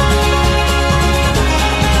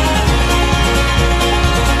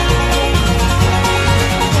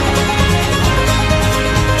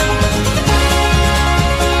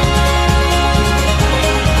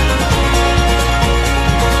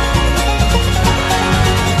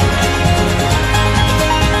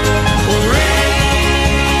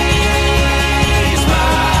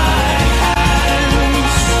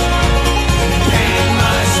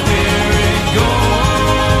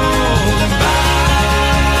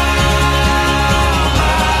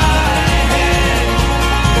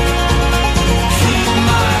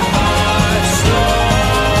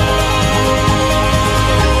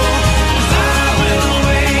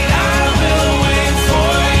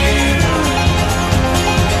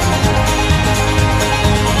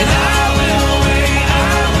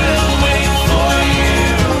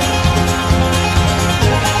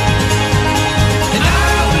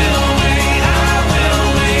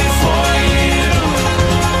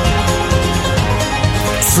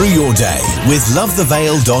 Through your day with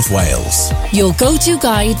lovethevale.wales. Your go-to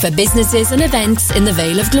guide for businesses and events in the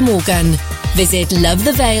Vale of Glamorgan. Visit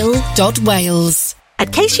lovethevale.wales.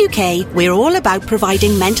 At Case UK, we're all about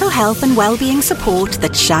providing mental health and wellbeing support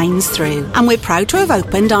that shines through. And we're proud to have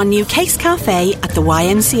opened our new Case Cafe at the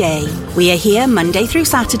YMCA. We are here Monday through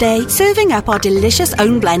Saturday, serving up our delicious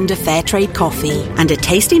own blend of fair trade coffee and a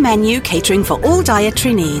tasty menu catering for all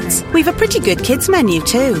dietary needs. We've a pretty good kids menu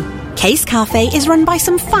too. Case Cafe is run by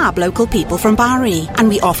some fab local people from Barry, and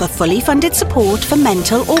we offer fully funded support for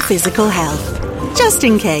mental or physical health. Just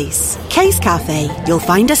in case. Case Cafe. You'll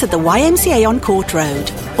find us at the YMCA on Court Road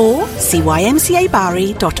or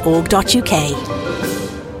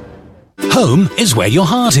cymcabarry.org.uk. Home is where your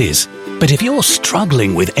heart is. But if you're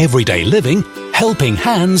struggling with everyday living, Helping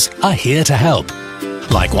Hands are here to help.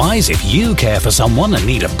 Likewise, if you care for someone and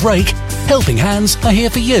need a break, Helping Hands are here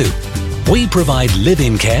for you. We provide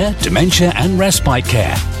live-in care, dementia and respite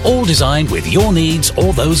care, all designed with your needs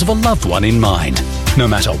or those of a loved one in mind. No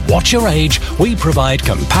matter what your age, we provide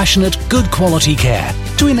compassionate, good quality care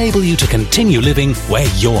to enable you to continue living where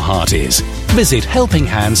your heart is. Visit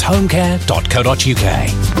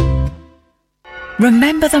helpinghandshomecare.co.uk.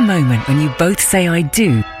 Remember the moment when you both say I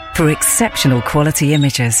do for exceptional quality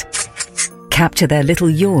images. Capture their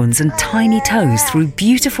little yawns and tiny toes through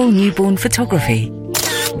beautiful newborn photography.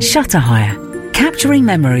 Shutter Hire, capturing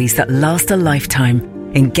memories that last a lifetime.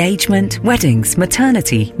 Engagement, weddings,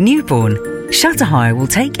 maternity, newborn. Shutter Hire will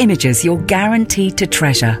take images you're guaranteed to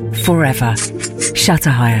treasure forever.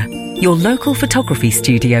 Shutter Hire, your local photography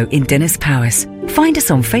studio in Dinas Powys. Find us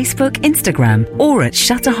on Facebook, Instagram, or at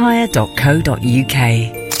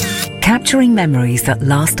shutterhire.co.uk. Capturing memories that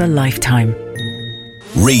last a lifetime.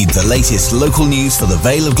 Read the latest local news for the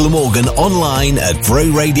Vale of Glamorgan online at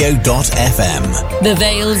broradio.fm. The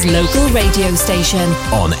Vale's local radio station.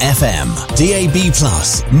 On FM, DAB+,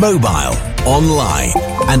 mobile, online,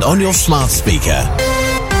 and on your smart speaker.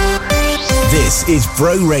 This is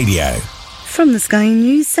Bro Radio. From the Sky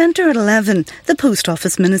News Centre at 11, the Post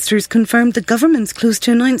Office ministers confirmed the government's close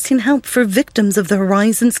to announcing help for victims of the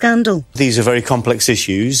Horizon scandal. These are very complex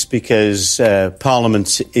issues because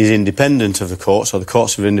Parliament is independent of the courts, or the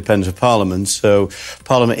courts are independent of Parliament, so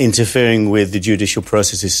Parliament interfering with the judicial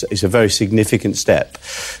process is a very significant step.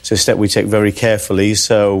 It's a step we take very carefully,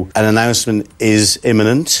 so an announcement is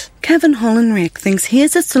imminent. Kevin Hollenrake thinks he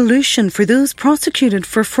has a solution for those prosecuted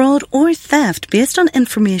for fraud or theft based on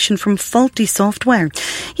information from faulty software.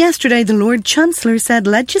 Yesterday, the Lord Chancellor said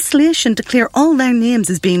legislation to clear all their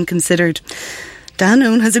names is being considered.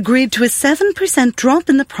 Danone has agreed to a 7% drop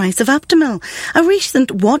in the price of Aptamil. A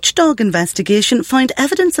recent watchdog investigation found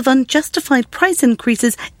evidence of unjustified price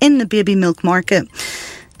increases in the baby milk market.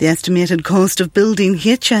 The estimated cost of building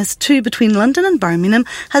HS2 between London and Birmingham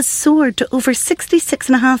has soared to over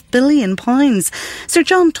 £66.5 billion. Sir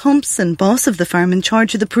John Thompson, boss of the firm in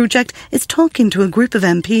charge of the project, is talking to a group of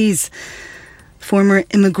MPs. Former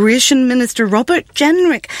Immigration Minister Robert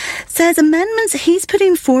Jenrick says amendments he's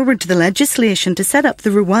putting forward to the legislation to set up the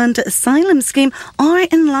Rwanda asylum scheme are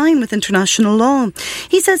in line with international law.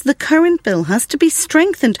 He says the current bill has to be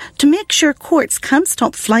strengthened to make sure courts can't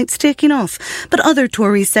stop flights taking off. But other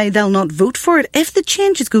Tories say they'll not vote for it if the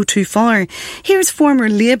changes go too far. Here's former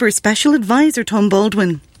Labour Special Advisor Tom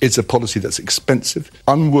Baldwin. It's a policy that's expensive,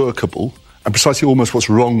 unworkable, and precisely almost what's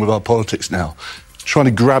wrong with our politics now. Trying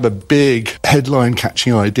to grab a big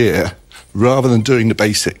headline-catching idea rather than doing the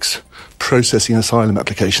basics, processing asylum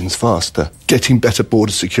applications faster, getting better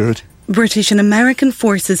border security. British and American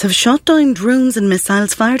forces have shot down drones and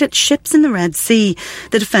missiles fired at ships in the Red Sea.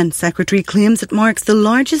 The Defence Secretary claims it marks the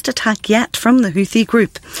largest attack yet from the Houthi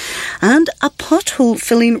group. And a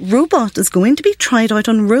pothole-filling robot is going to be tried out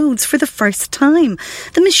on roads for the first time.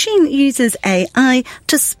 The machine uses AI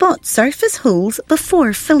to spot surface holes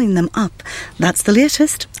before filling them up. That's the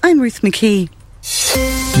latest. I'm Ruth McKee.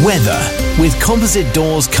 Weather with Composite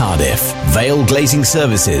Doors Cardiff. Vale glazing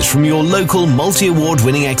services from your local multi-award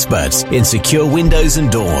winning experts in secure windows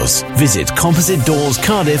and doors. Visit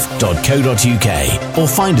compositedoorscardiff.co.uk or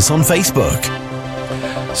find us on Facebook.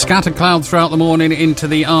 Scattered clouds throughout the morning into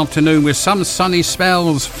the afternoon with some sunny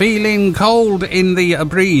spells. Feeling cold in the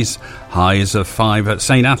breeze. Highs of 5 at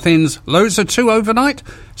St Athens. Lows of 2 overnight.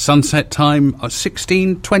 Sunset time at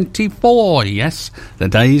 16:24. Yes, the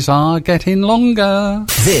days are getting longer.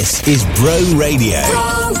 This is Bro Radio.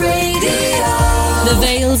 Bro Radio. The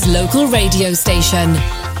Vale's local radio station.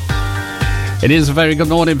 It is a very good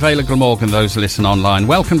morning, Vale of Glamorgan, those who listen online.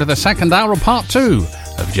 Welcome to the second hour of part 2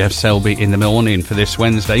 of Geoff Selby in the morning for this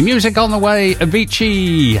Wednesday. Music on the way,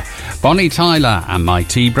 Avicii, Bonnie Tyler, and my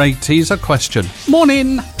tea break teaser question.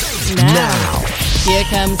 Morning. Now, here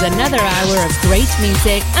comes another hour of great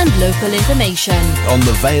music and local information on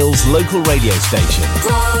the Vale's local radio station.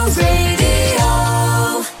 Bro Radio.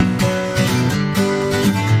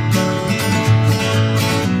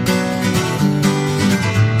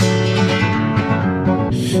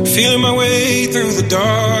 Feeling my way through the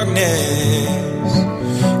darkness,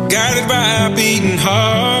 guided by a beating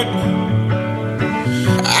heart.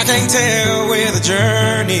 I can't tell where the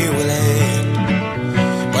journey will end,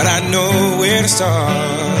 but I know where to start.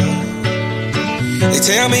 They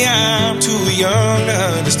tell me I'm too young to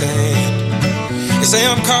understand. They say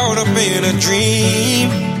I'm caught up in a dream.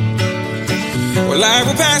 Well, life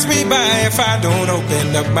will pass me by if I don't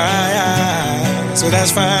open up my eyes, so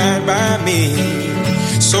that's fine by me.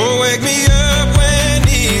 So wake me up when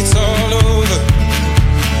it's all over,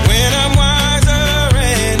 when I'm wiser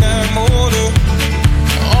and I'm older.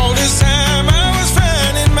 All this time I was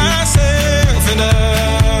finding myself and I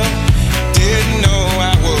didn't know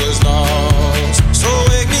I was lost. So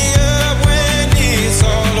wake me up when it's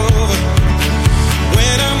all over,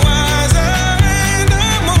 when I'm wiser and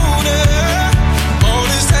I'm older. All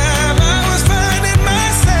this time I was finding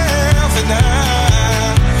myself and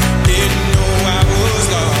I didn't know I was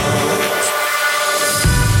lost.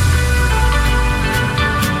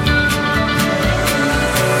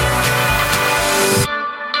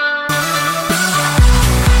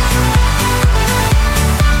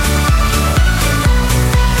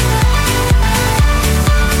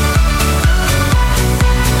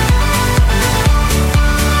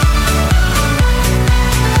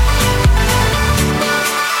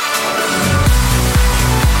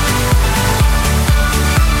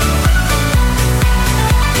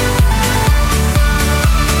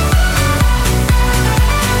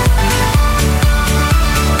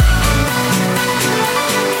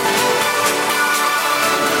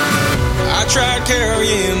 Tried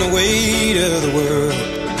carrying the weight of the world,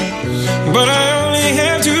 but I only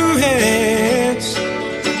have 2 hands.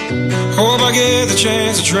 Hope I get the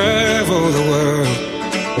chance to travel the world,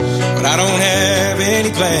 but I don't have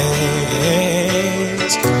any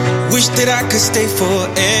plans. Wish that I could stay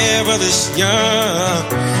forever this young,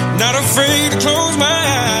 not afraid to close my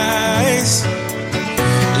eyes.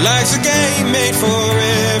 Life's a game made for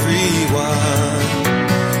everyone,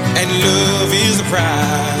 and love is the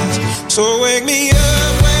prize. So wake me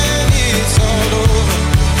up when it's all over,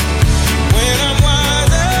 when I'm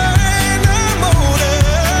wiser and I'm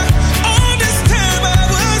older. All this time I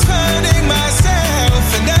was finding myself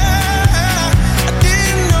and I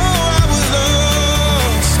didn't know I was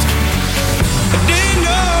lost. I didn't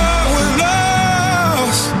know I was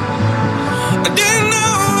lost. I didn't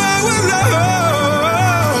know I was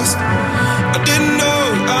lost. I didn't know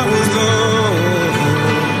I was lost.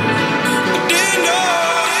 I didn't know.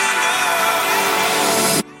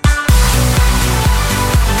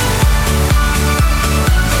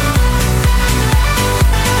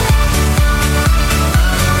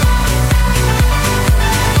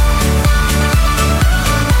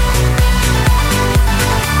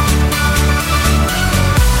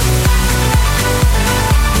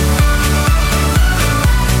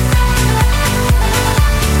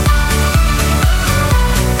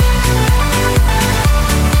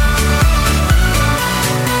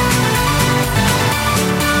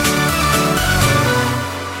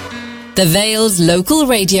 the Vale's local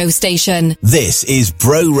radio station. This is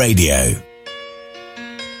Bro Radio.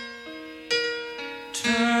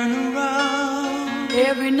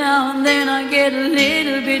 Every now and then I get a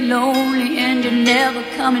little bit lonely and you're never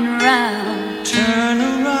coming around. Turn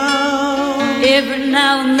around. Every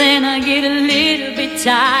now and then I get a little bit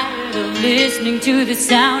tired of listening to the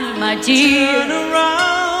sound of my tears. Turn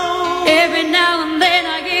around. Every now and then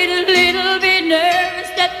I get a little bit nervous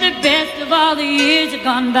that the best of all the years have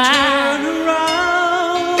gone by. Turn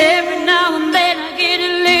around. Every now and then I get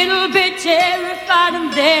a little bit terrified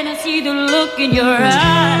and then I see the look in your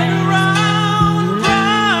eyes. Turn around.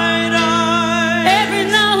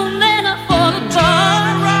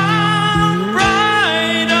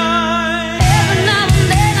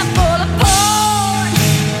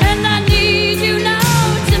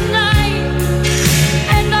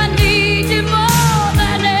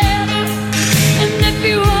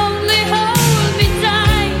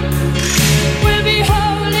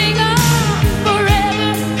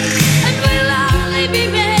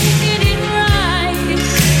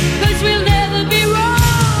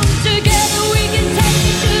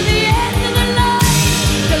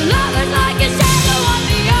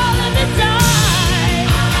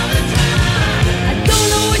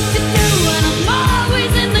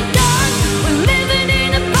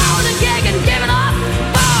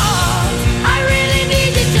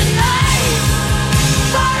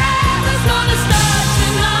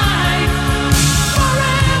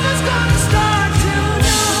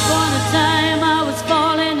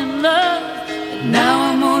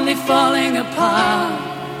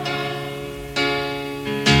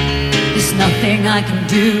 Nothing I can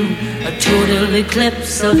do, a total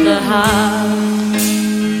eclipse of the heart.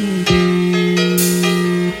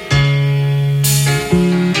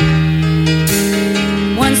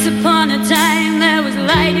 Once upon a time there was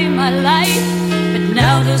light in my life, but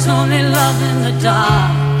now there's only love in the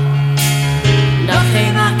dark.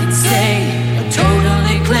 Nothing I can say, a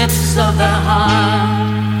total eclipse of the heart.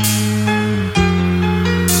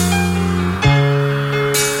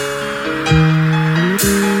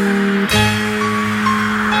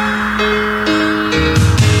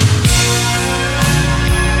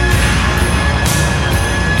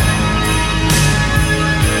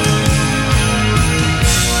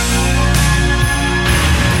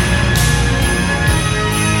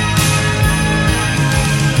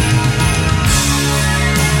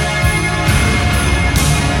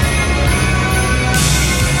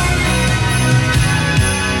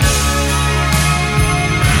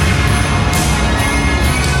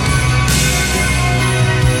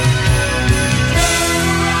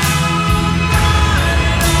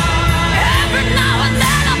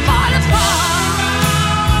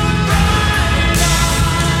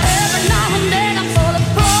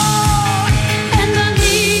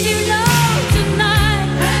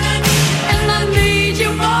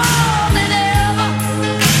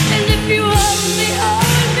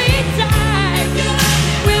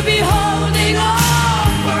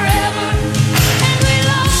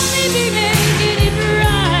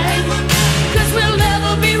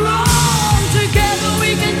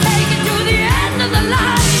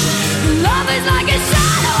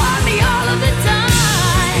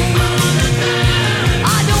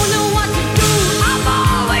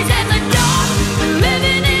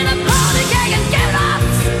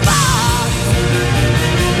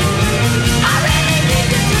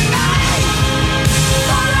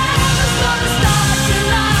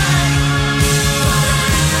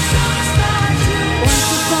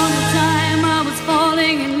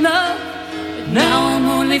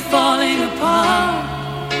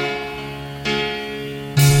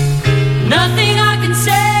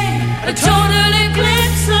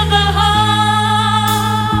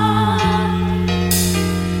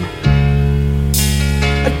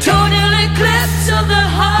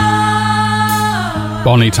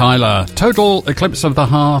 Bonnie Tyler, Total Eclipse of the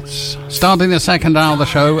Heart. Starting the second hour of the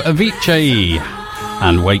show, Avicii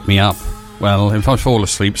and Wake Me Up. Well, if I fall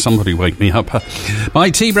asleep, somebody wake me up. My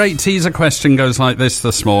T-Break teaser question goes like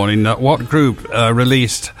this morning. What group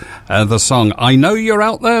released the song I Know You're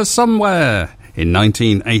Out There Somewhere in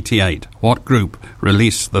 1988? What group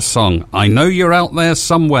released the song I Know You're Out There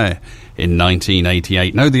Somewhere in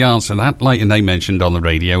 1988? Know the answer to that later they mentioned on the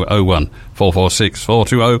radio. 01 446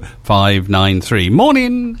 420 593.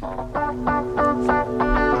 Morning.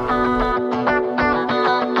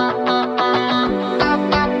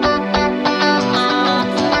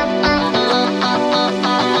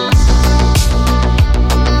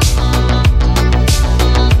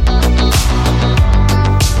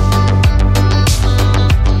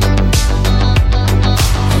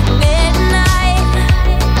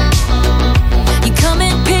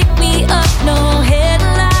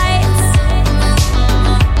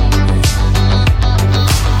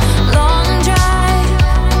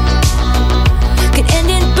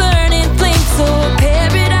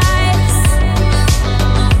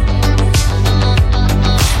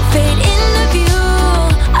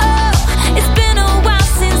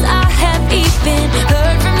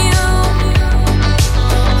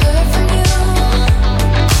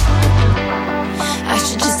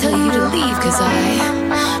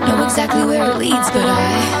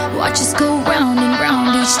 watch us go round and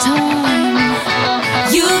round each time.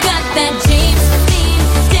 You got that James Dean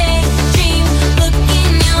daydream look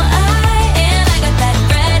in your eye, and I got that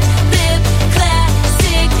red lip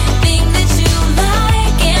classic thing that you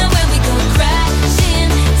like. And when we go crashing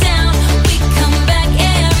down, we come back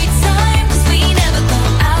every time, 'cause we never go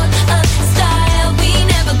out of style. We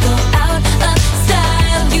never go out of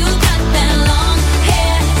style. You got that long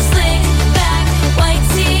hair, slick back, white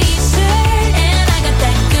t-shirt, and I got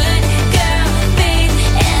that good girl fade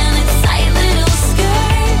and a tight little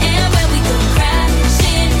skirt. And when we go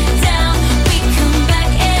crashing down, we come back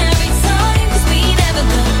every time, 'cause we never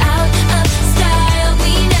go out of style.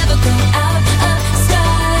 We never go out of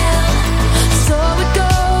style. So it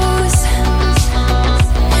goes.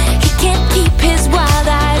 He can't keep his wild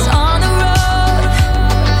eyes on the road.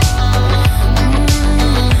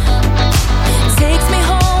 Takes me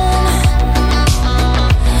home.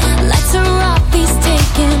 Lights are off, he's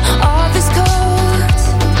taking off his coat.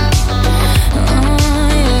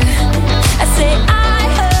 I say I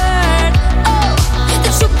heard,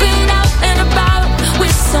 that you've been out and about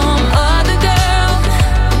with some other girl.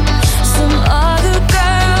 Some other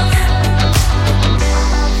girl.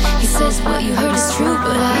 He says what you heard is true,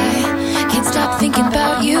 but I can't stop thinking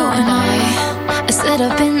about you. And I said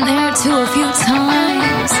I've been there too a few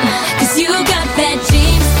times. 'Cause you got that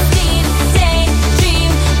James Dean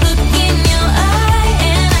daydream look in your eye,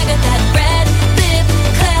 and I got that red lip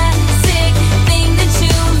classic thing that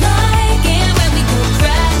you like. And when we go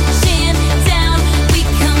crashing down, we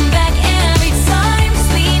come back every time, 'cause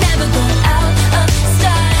we never go out of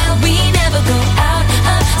style. We never go out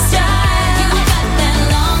of style. You got that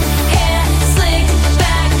long hair, slick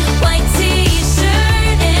back, white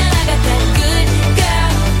t-shirt, and I got that good girl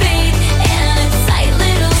fade and a tight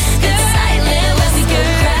little skirt. And when we go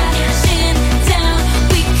crashing down,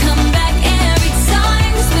 we come back every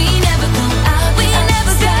time, 'cause we never go out. We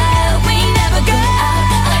never go. We never go out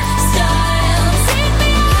of style. Take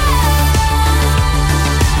me out.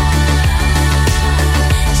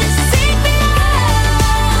 Just take me out.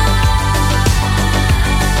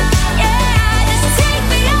 Yeah, just take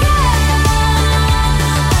me out.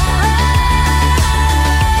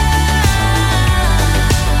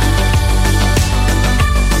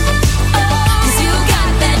 'Cause you got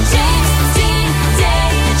that James Dean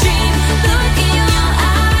daydream look in your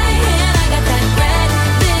eye, and I got that red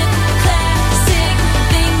lip classic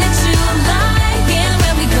thing that you like. And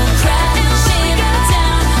when we go crashing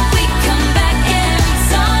down, we come back every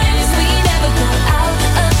time, 'cause we never go out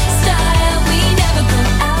of style. We never go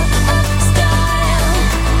out of style.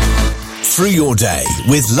 Through your day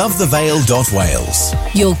with lovethevale.wales.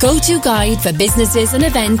 Your go-to guide for businesses and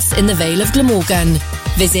events in the Vale of Glamorgan.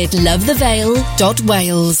 Visit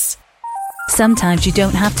lovethevale.wales. Sometimes you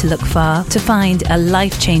don't have to look far to find a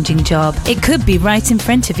life-changing job. It could be right in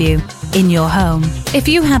front of you, in your home. If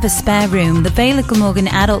you have a spare room, the Vale of Glamorgan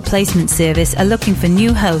Adult Placement Service are looking for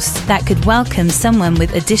new hosts that could welcome someone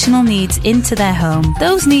with additional needs into their home.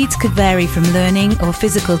 Those needs could vary from learning or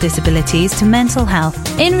physical disabilities to mental health.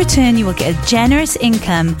 In return, you will get a generous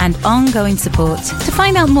income and ongoing support. To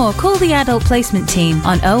find out more, call the Adult Placement Team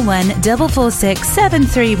on 01 446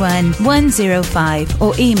 731 105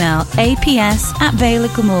 or email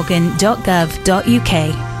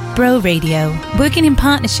aps@valeofglamorgan.gov.uk. Bro Radio, working in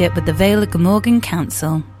partnership with the Vale of Glamorgan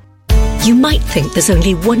Council. You might think there's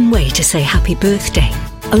only one way to say happy birthday.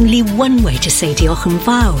 Only one way to say diolch yn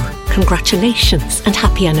fawr, congratulations and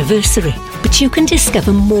happy anniversary. But you can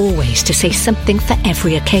discover more ways to say something for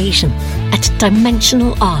every occasion at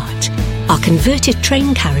Dimensional Art. Our converted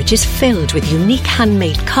train carriage is filled with unique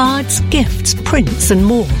handmade cards, gifts, prints and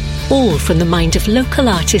more. All from the mind of local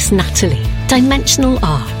artist Natalie. Dimensional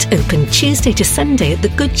Art, open Tuesday to Sunday at the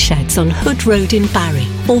Good Sheds on Hood Road in Barry,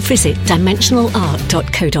 or visit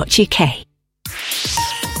dimensionalart.co.uk.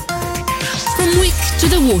 From Wick to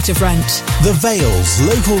the waterfront. The Vale's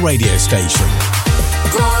local radio station.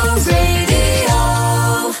 Go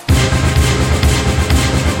Radio.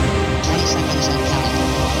 20 seconds and counting.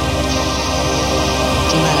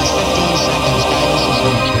 T-minus 15 seconds. Guidance is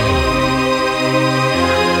reached.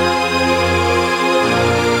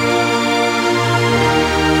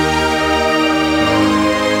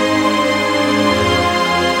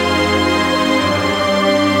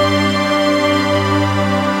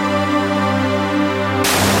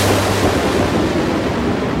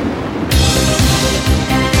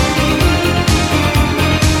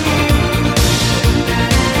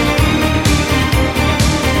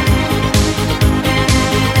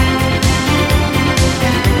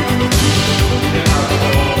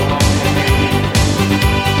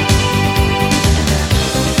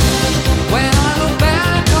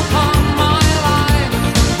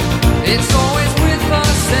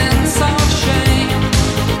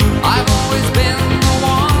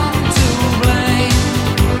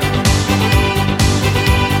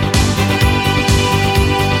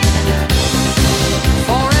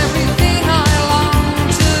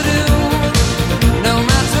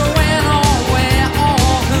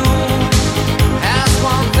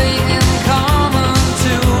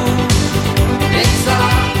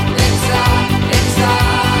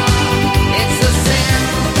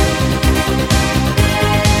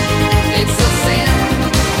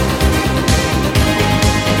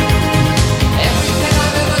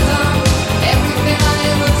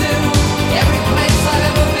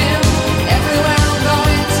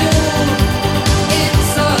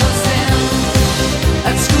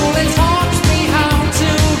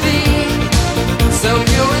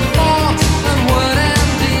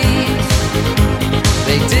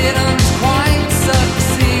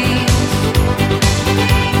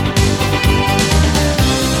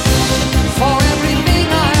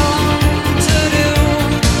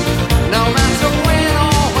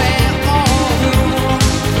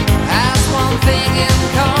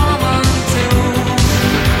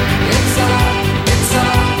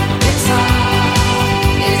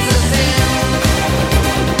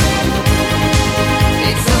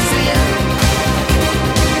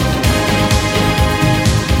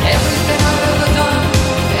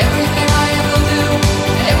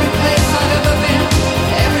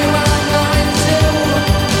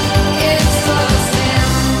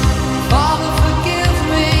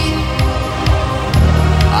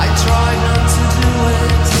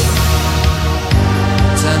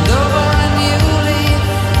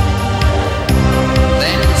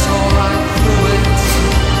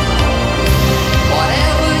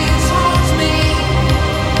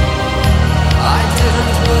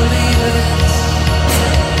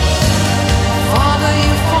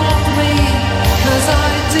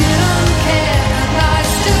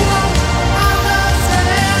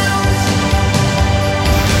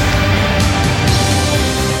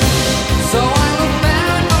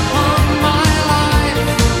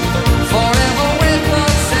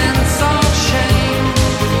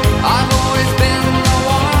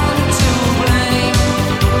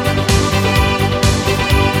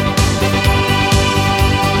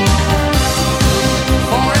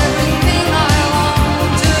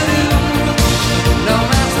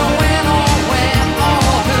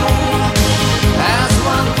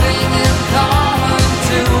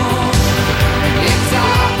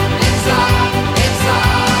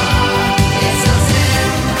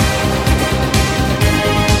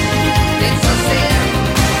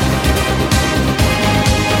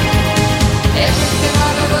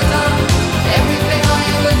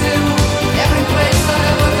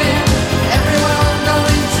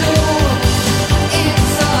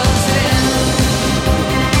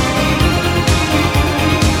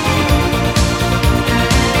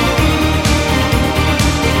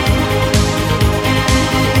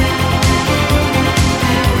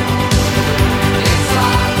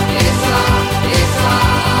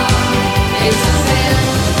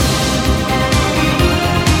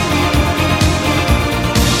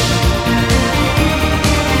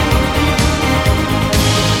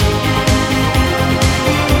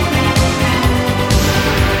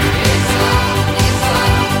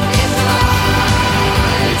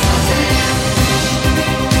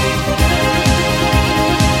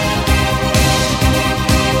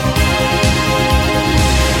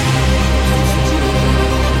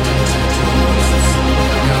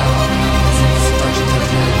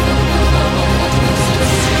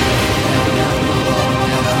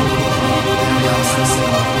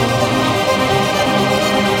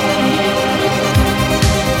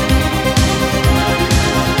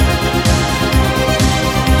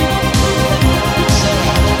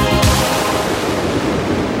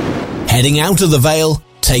 Heading out of the Vale?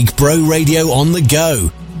 Take Bro Radio on the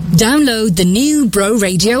go. Download the new Bro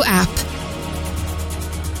Radio app.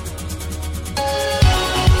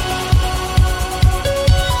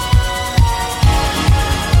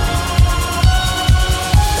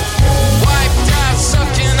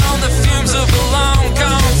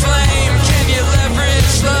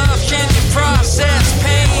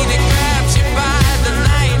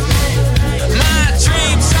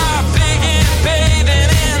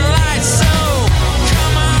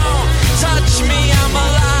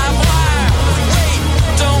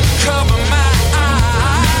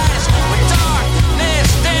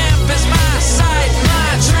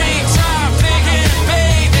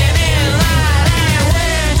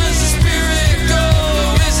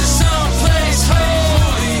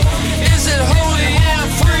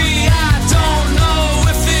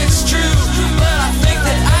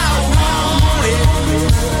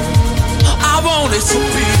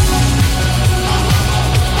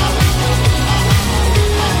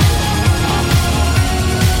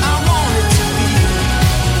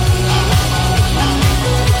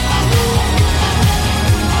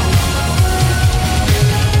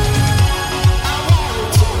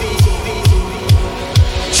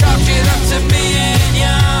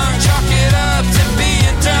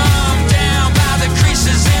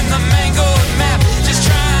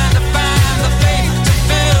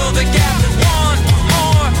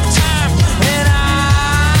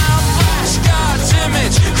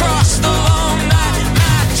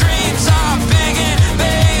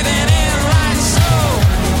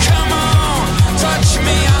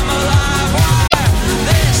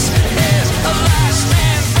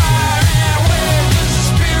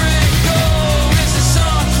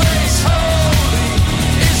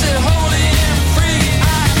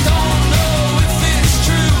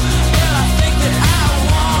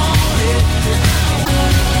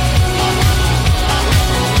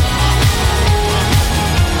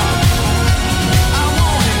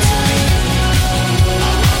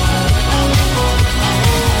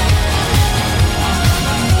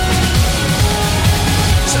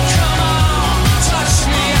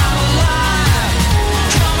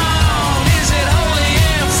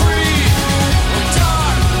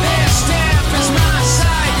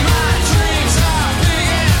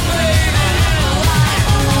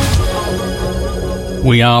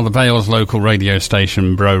 We are the Vale's local radio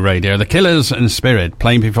station, Bro Radio. The Killers and Spirit,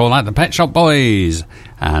 playing before that, the Pet Shop Boys,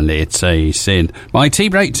 and It's a Sin. My tea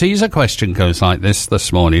break teaser question goes like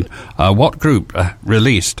this morning. What group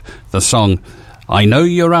released the song I Know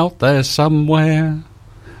You're Out There Somewhere?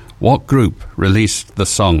 What group released the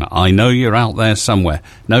song I Know You're Out There Somewhere?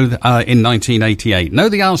 In 1988. Know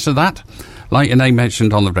the answer to that? Like your name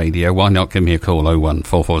mentioned on the radio, why not give me a call?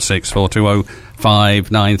 01446 420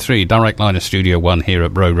 593. Direct line of Studio 1 here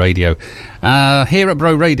at Bro Radio. Here at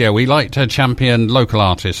Bro Radio, we like to champion local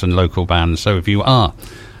artists and local bands. So if you are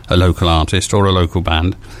a local artist or a local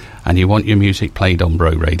band and you want your music played on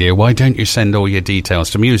Bro Radio, why don't you send all your details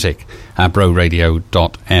to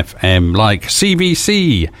music@broradio.fm like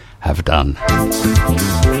CBC have done.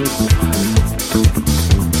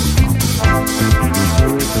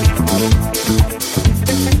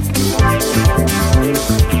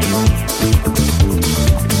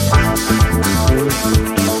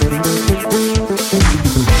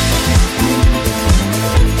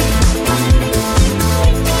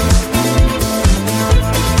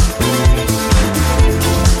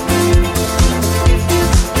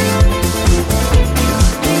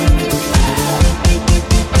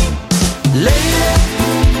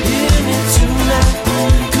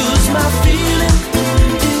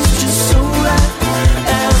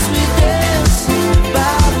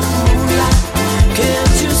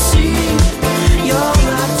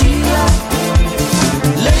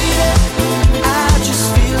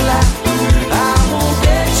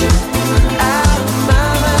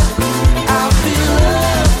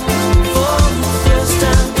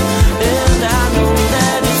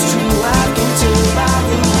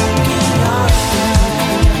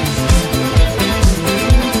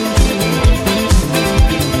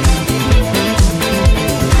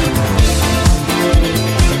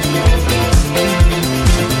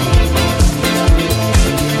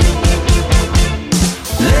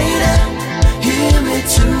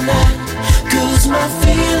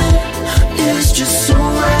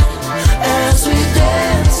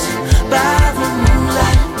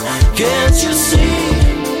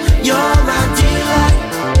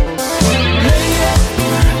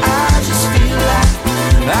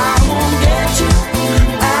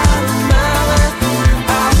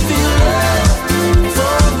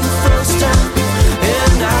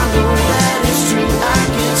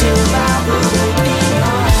 Till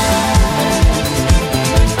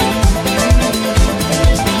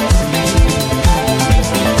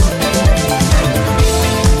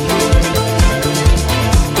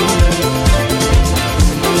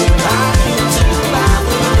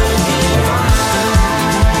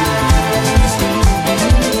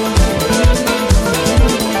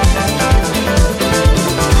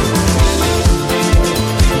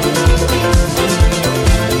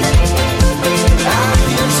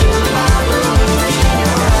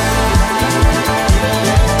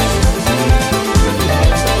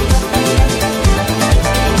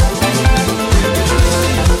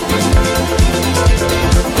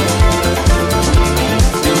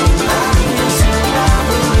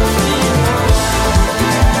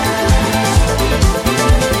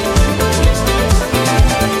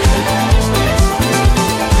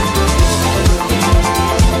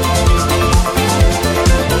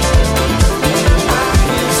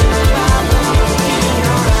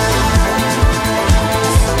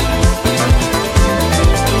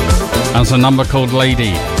That's a number called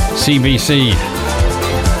Lady, CBC.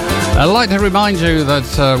 I'd like to remind you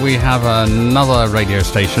that we have another radio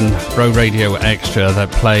station, Bro Radio Extra,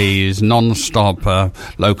 that plays non-stop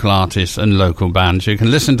local artists and local bands. You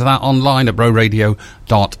can listen to that online at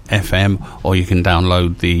broradio.fm, or you can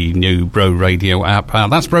download the new Bro Radio app.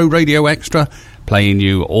 That's Bro Radio Extra, playing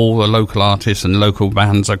you all the local artists and local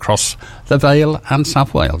bands across the Vale and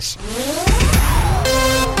South Wales.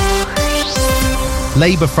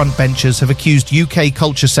 Labour frontbenchers have accused UK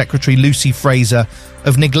Culture Secretary Lucy Fraser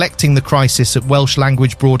of neglecting the crisis at Welsh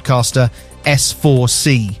language broadcaster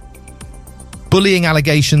S4C. Bullying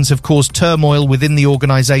allegations have caused turmoil within the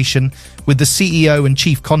organisation, with the CEO and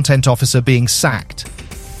Chief Content Officer being sacked.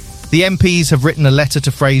 The MPs have written a letter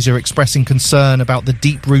to Fraser expressing concern about the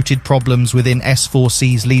deep-rooted problems within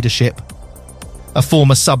S4C's leadership. A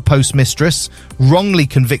former sub-postmistress, wrongly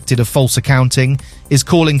convicted of false accounting, is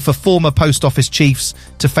calling for former post office chiefs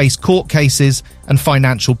to face court cases and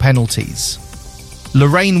financial penalties.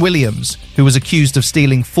 Lorraine Williams, who was accused of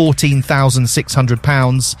stealing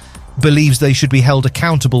 £14,600, believes they should be held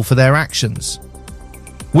accountable for their actions.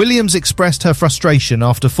 Williams expressed her frustration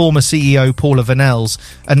after former CEO Paula Vanells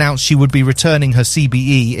announced she would be returning her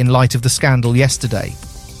CBE in light of the scandal yesterday.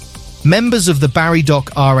 Members of the Barrydock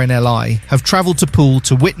RNLI have travelled to Poole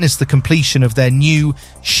to witness the completion of their new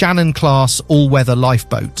Shannon-class all-weather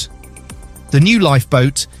lifeboat. The new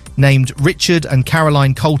lifeboat, named Richard and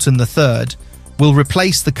Caroline Colton III, will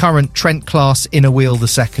replace the current Trent-class Inner Wheel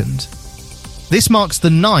II. This marks the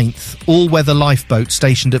 9th all-weather lifeboat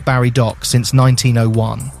stationed at Barrydock since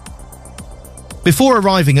 1901. Before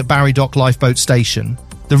arriving at Barrydock Lifeboat Station,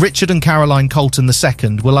 the Richard and Caroline Colton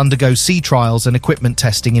II will undergo sea trials and equipment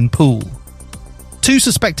testing in Poole. 2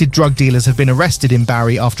 suspected drug dealers have been arrested in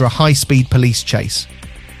Barry after a high-speed police chase.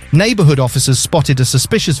 Neighbourhood officers spotted a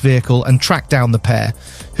suspicious vehicle and tracked down the pair,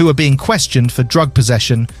 who are being questioned for drug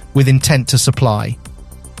possession with intent to supply.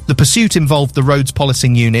 The pursuit involved the Roads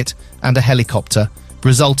Policing Unit and a helicopter,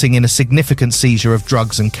 resulting in a significant seizure of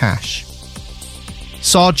drugs and cash.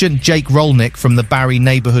 Sergeant Jake Rolnick from the Barry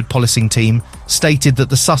Neighbourhood Policing Team stated that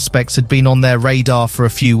the suspects had been on their radar for a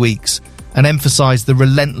few weeks and emphasised the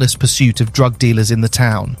relentless pursuit of drug dealers in the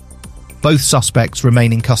town. Both suspects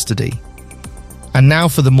remain in custody. And now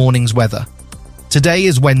for the morning's weather. Today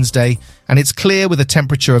is Wednesday and it's clear with a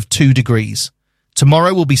temperature of 2 degrees.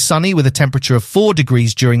 Tomorrow will be sunny with a temperature of 4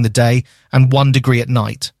 degrees during the day and 1 degree at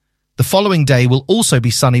night. The following day will also be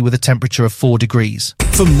sunny with a temperature of 4 degrees.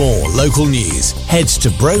 For more local news, head to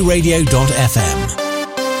broradio.fm.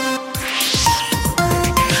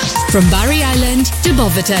 From Barry Island to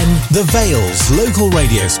Boverton, The Vale's local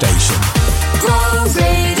radio station. Bro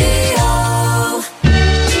Radio.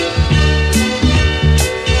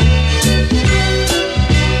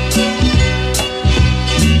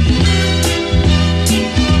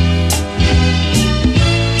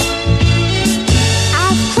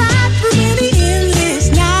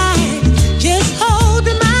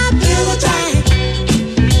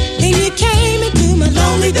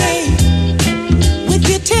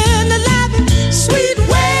 Sweet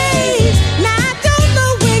way. Now I don't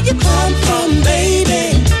know where you come from,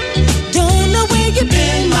 baby.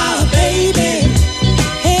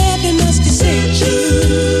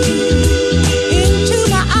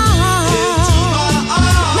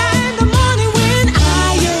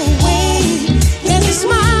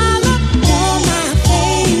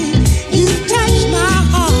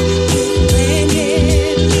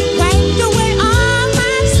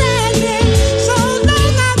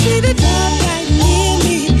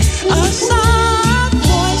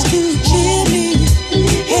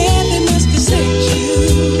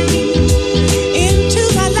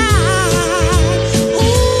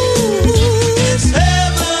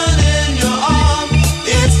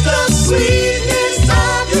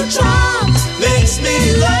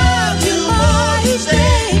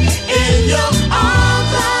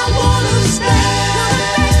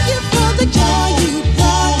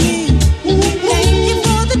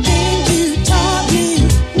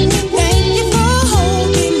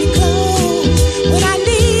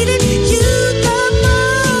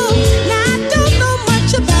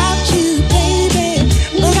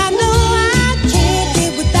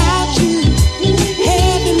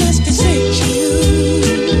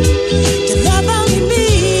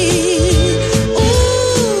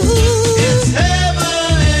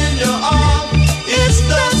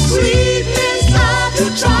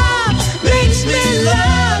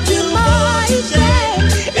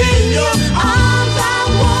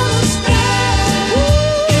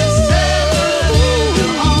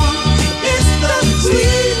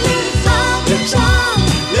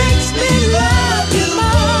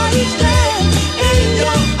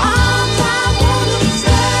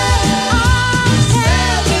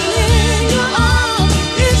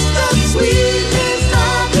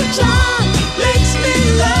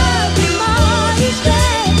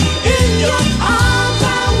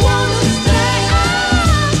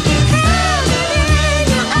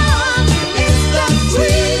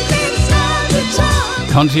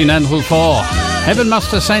 Continental 4, Heaven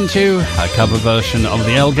Must Have Sent You, a cover version of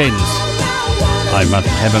the Elgins.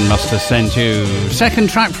 Heaven Must Have Sent You. Second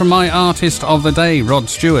track from my artist of the day, Rod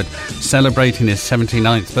Stewart, celebrating his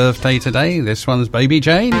 79th birthday today. This one's Baby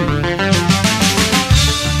Jane.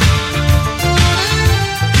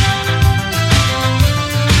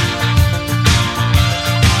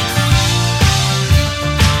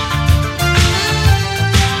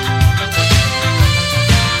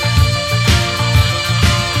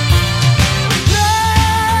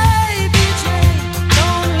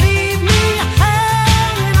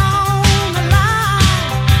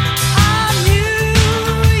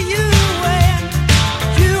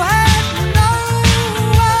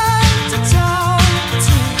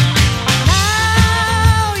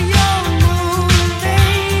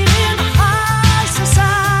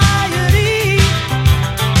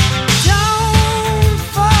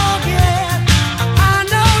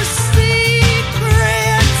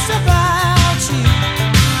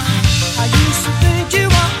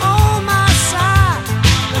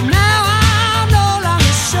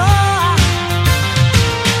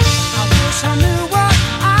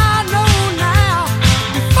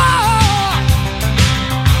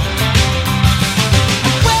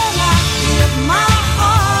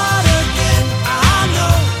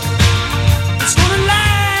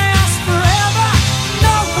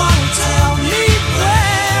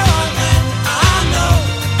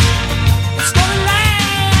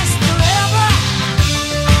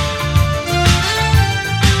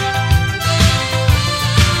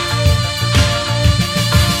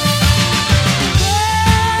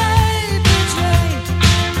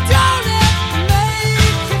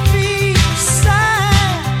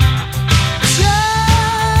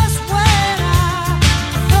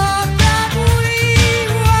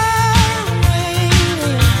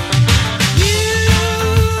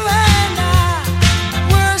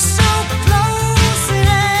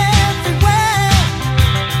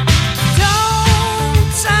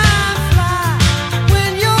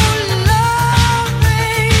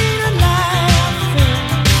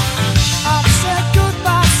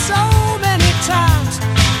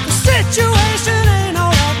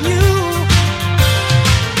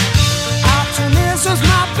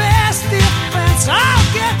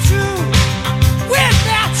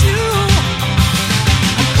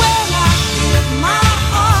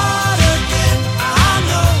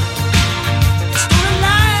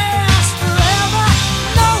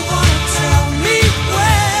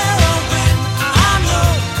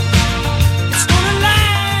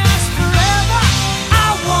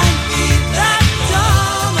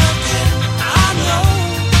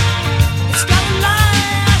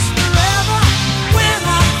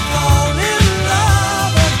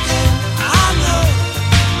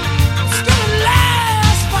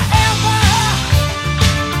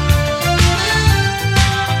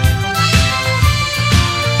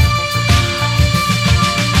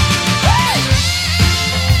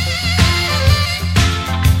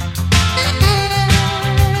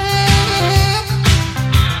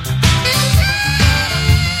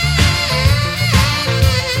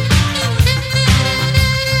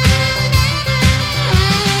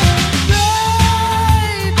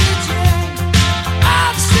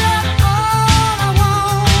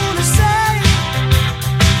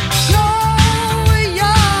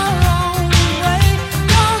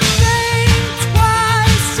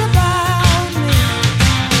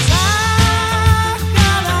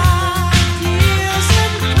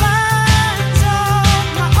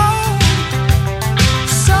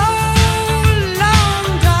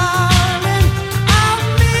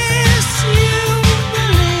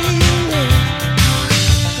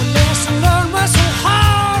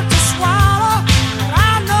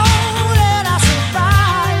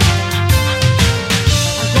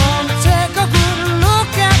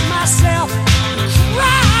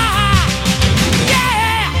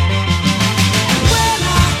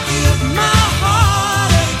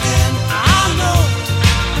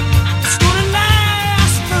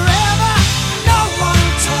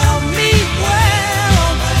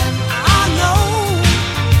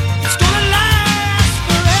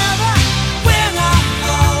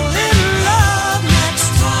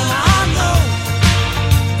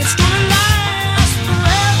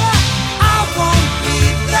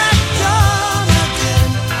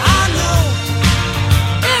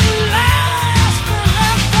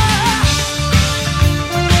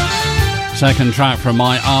 Second track from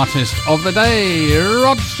my artist of the day,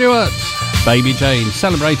 Rod Stewart. Baby Jane,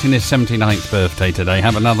 celebrating his 79th birthday today.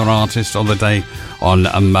 Have another artist on the day on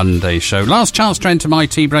a Monday show. Last chance to enter my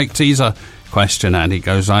tea break teaser question, and it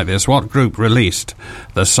goes like this. What group released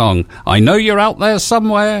the song I Know You're Out There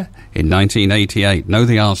Somewhere in 1988? Know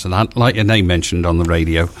the answer to that, like your name mentioned on the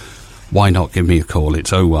radio. Why not give me a call?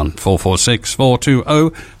 It's 01446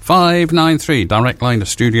 420 593. Direct line to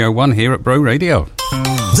Studio 1 here at Bro Radio.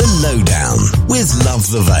 The Lowdown with Love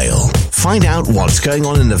the Vale. Find out what's going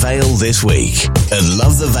on in the Vale this week at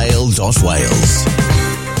lovethevale.wales.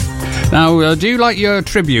 Now, do you like your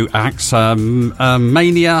tribute acts?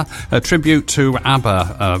 Mania, a tribute to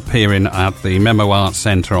ABBA, appearing at the Memo Arts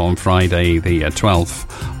Centre on Friday, the 12th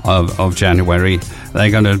of January.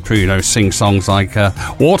 They're going to, sing songs like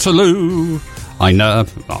Waterloo. I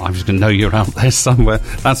was going to know you're out there somewhere.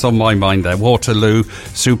 That's on my mind there. Waterloo,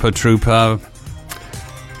 Super Trooper,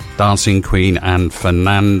 Dancing Queen and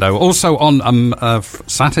Fernando. Also on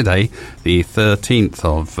Saturday, the 13th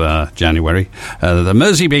of January, the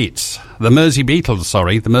Mersey Beatles,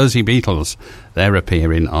 they're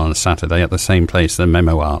appearing on Saturday at the same place, the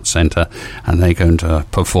Memo Arts Centre, and they're going to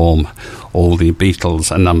perform all the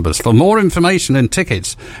Beatles numbers. For more information and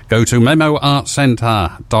tickets, go to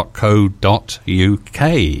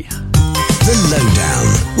memoartscentre.co.uk. The Lowdown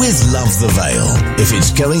with Love the Vale. If it's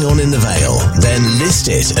going on in the Vale, then list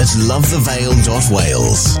it at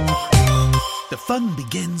lovethevale.wales. The fun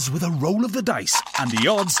begins with a roll of the dice, and the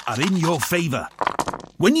odds are in your favour.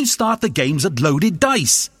 When you start the games at Loaded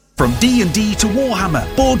Dice. From D&D to Warhammer,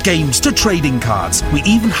 board games to trading cards, we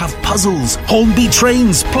even have puzzles, Hornby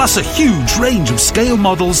trains, plus a huge range of scale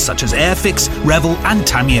models such as Airfix, Revel and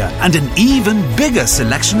Tamiya, and an even bigger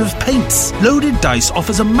selection of paints. Loaded Dice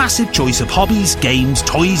offers a massive choice of hobbies, games,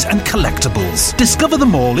 toys and collectibles. Discover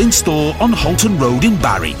them all in store on Holton Road in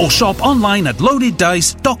Barry, or shop online at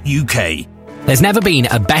loadeddice.uk. There's never been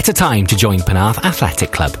a better time to join Penarth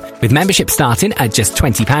Athletic Club. With membership starting at just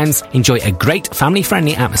 £20, enjoy a great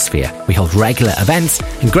family-friendly atmosphere. We hold regular events,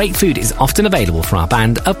 and great food is often available from our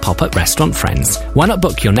band of pop-up restaurant friends. Why not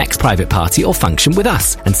book your next private party or function with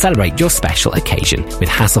us and celebrate your special occasion with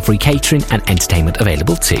hassle-free catering and entertainment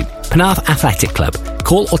available too. Penarth Athletic Club.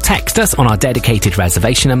 Call or text us on our dedicated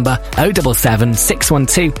reservation number 077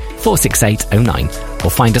 612 46809,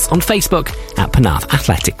 or find us on Facebook at Penarth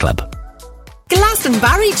Athletic Club.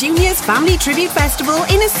 Glastonbury Juniors Family Tribute Festival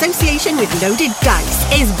in association with Loaded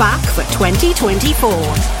Dice is back for 2024,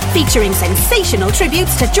 featuring sensational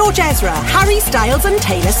tributes to George Ezra, Harry Styles and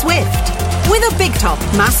Taylor Swift. With a Big Top,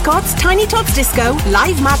 mascots, Tiny Tots Disco,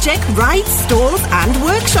 live magic, rides, stalls and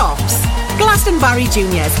workshops. Glastonbury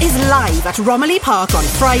Juniors is live at Romilly Park on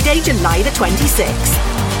Friday, July the 26th.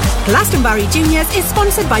 Glastonbury Juniors is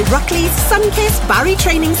sponsored by Ruckley's, Sunkist, Barry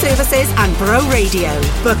Training Services and Bro Radio.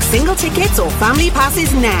 Book single tickets or family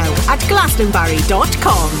passes now at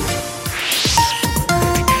glastonbury.com.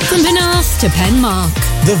 From Penarth to Penmark.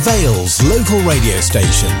 The Vale's local radio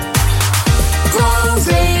station. Bro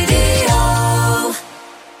Radio.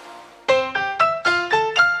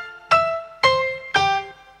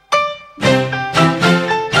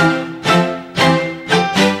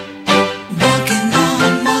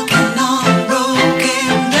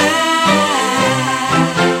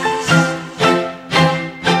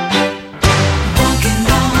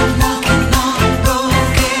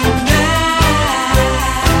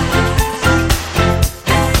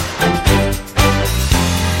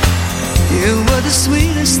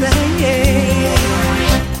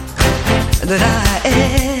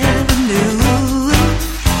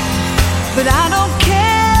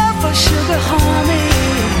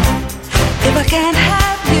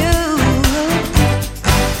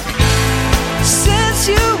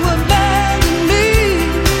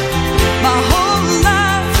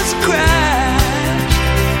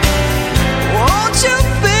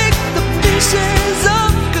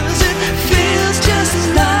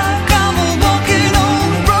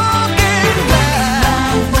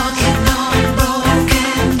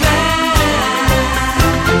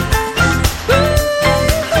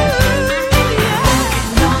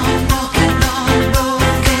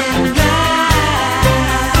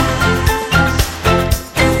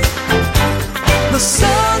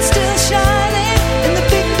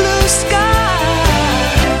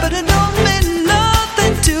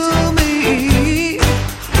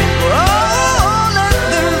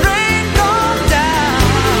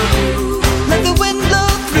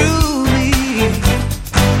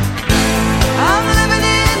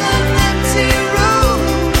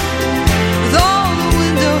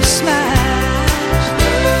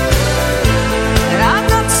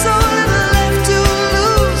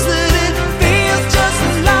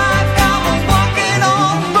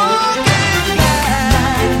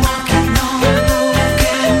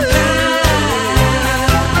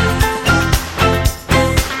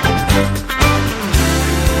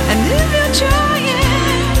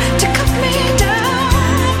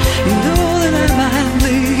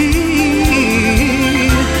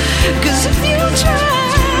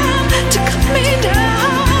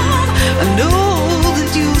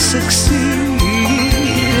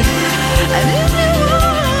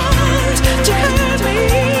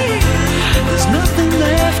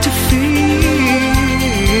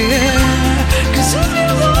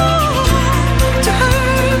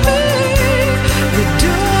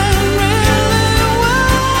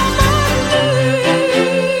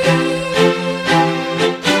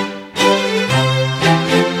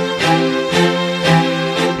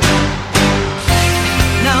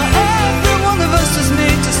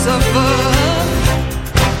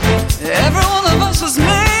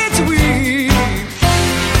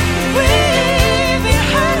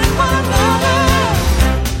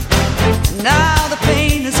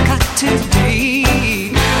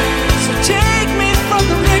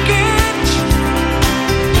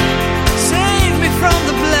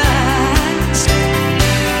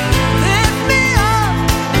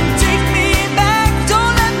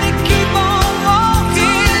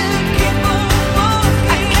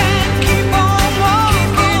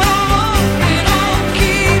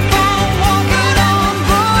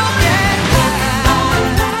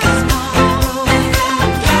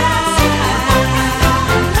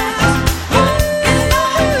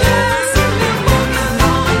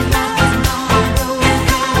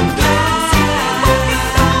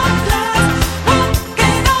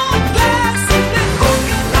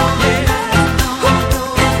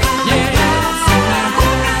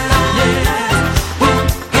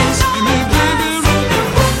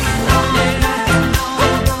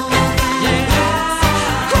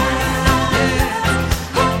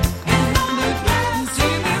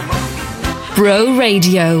 Bro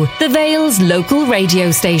Radio, the Vale's local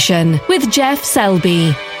radio station, with Geoff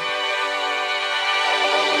Selby.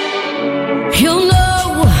 You'll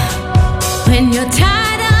know when you're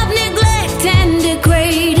tired of neglect and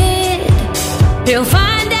degraded. He'll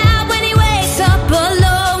find out when he wakes up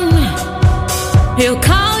alone. He'll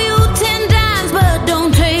call you 10 times, but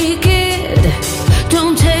don't take it.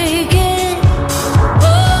 Don't take it.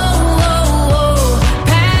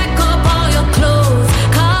 Pack up all your clothes,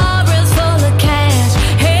 car is full of cash.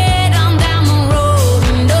 Head on down the road.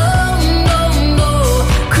 No,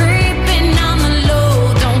 creeping on the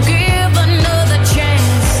low. Don't give another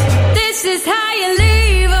chance. This is how you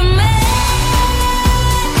leave a man.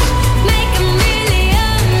 Make him really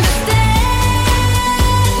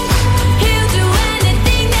understand. He'll do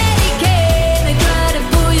anything that he can to try to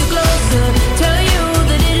pull you closer. Tell you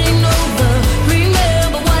that it ain't over.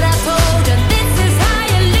 Remember what I told you. This is how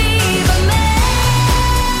you leave a man.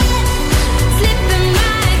 Slipping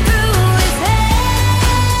right through his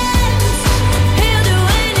hands. He'll do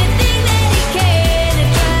anything that he can to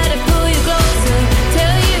try to pull you closer.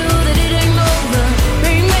 Tell you that it ain't over.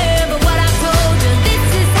 Remember what I told you. This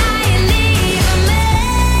is how you leave a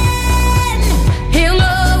man. He'll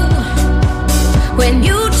know when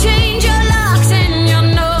you change your locks and your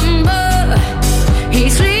number.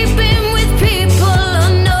 He's sleeping with people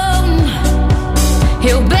unknown.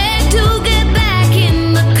 He'll beg to get back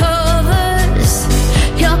in the covers,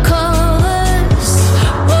 your covers.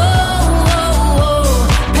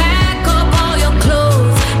 Pack up all your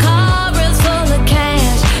clothes, car is full of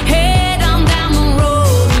cash. Head on down the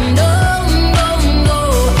road. No,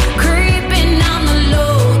 creeping on the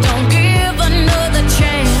low. Don't give another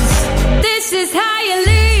chance. This is how you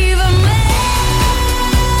leave a man.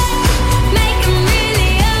 Make him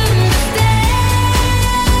really understand.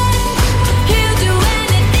 He'll do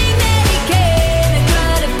anything that he can to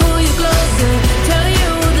try to pull you closer. Tell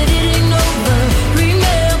you that it ain't over.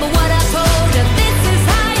 Remember what I told you. This is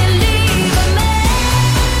how you leave a man.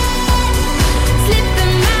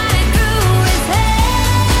 Slipping right through his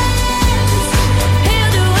hands. He'll do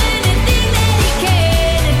anything that he can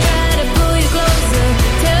to try to pull you closer.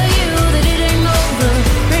 Tell you that it ain't over.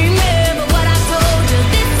 Remember what I told you.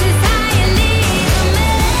 This is how you leave a man.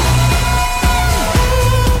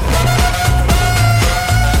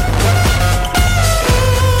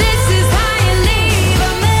 This is how you leave a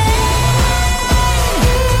man.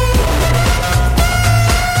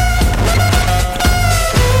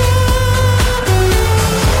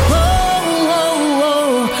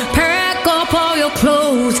 Pack up all your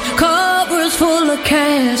clothes, covers full of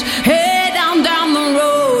cash. Head down the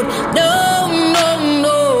road.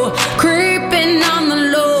 No, creeping on the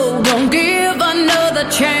low. Don't give another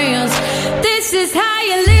chance. This is how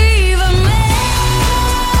you leave a man.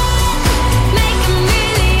 Make him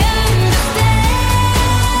really understand.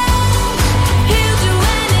 He'll do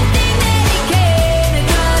anything that he can to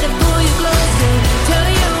try to pull you closer. Tell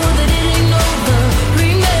you that it ain't over.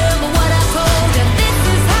 Remember what I told you. This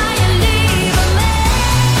is how you leave a man.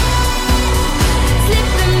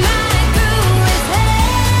 Slipping right through his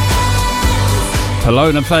hands.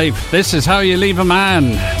 Alone and Faith, this is how you leave a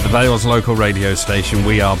man. The Vale's local radio station,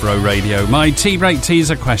 we are Bro Radio. My tea break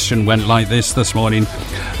teaser question went like this morning.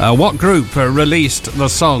 What group released the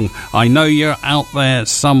song I Know You're Out There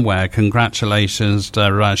Somewhere? Congratulations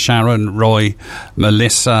to Sharon, Roy,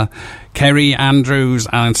 Melissa, Kerry, Andrews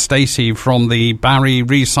and Stacey from the Barry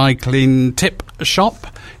Recycling Tip Shop.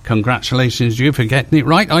 Congratulations you for getting it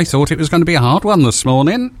right. I thought it was going to be a hard one this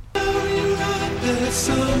morning.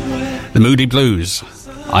 The Moody Blues,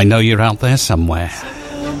 I Know You're Out There Somewhere.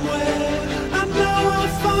 I know I'll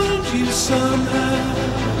find you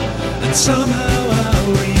somehow, and somehow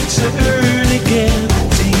I'll return again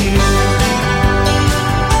to you.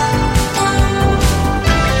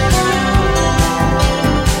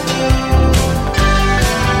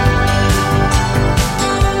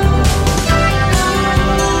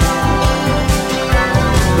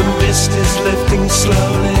 The mist is lifting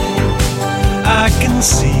slowly, I can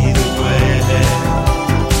see the way,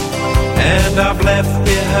 and I've left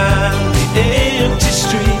behind the empty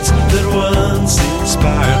streets that once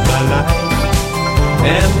inspired my life.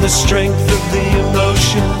 And the strength of the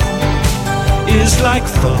emotion is like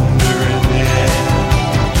thunder in the air,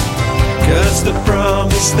 'cause the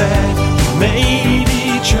promise that we made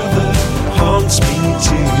each other haunts me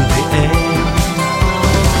to the end.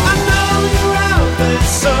 I know you're out there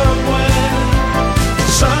somewhere,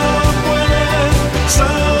 somewhere,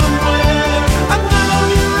 somewhere. I know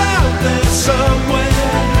you're out there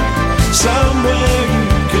somewhere, somewhere you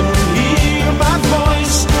can hear my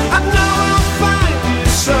voice. I know I'll find you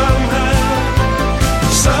somehow,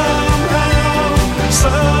 somehow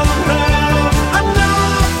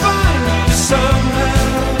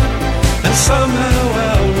somehow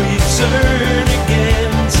I'll return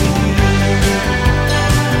again to you.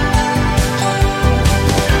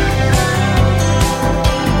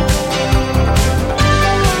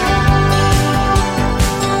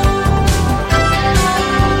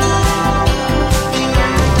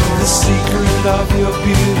 The secret of your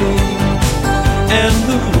beauty and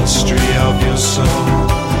the mystery of your soul,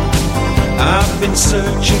 I've been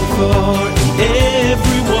searching for in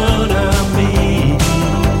everyone I meet.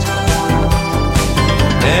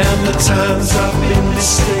 And the times I've been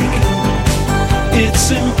mistaken,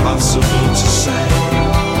 it's impossible to say.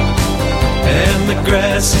 And the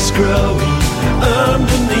grass is growing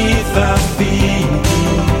underneath our feet.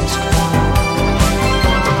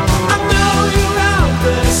 I know you're out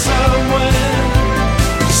there somewhere,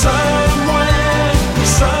 somewhere,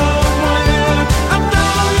 somewhere. I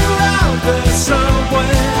know you're out there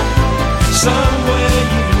somewhere, somewhere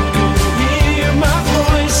you can hear my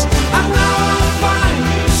voice. I know I'll find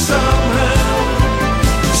you somehow,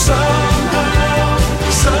 somehow,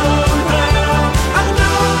 somehow. I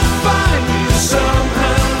know I'll find you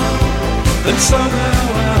somehow, and somehow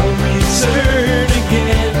I'll return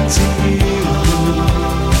again to you.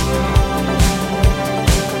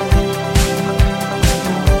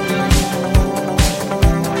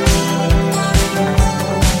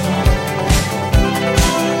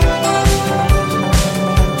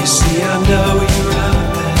 You see, I know you're out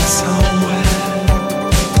there somewhere.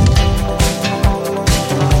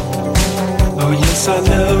 Oh yes, I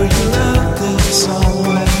know you're out there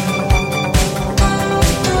somewhere.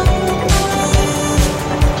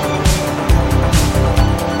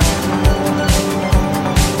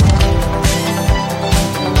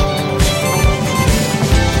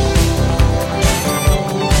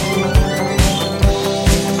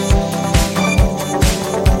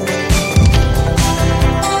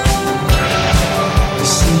 You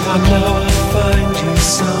see, I know I'll find you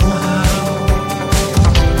somehow.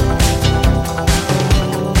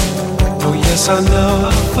 Oh yes, I know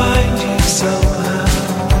I'll find you somehow.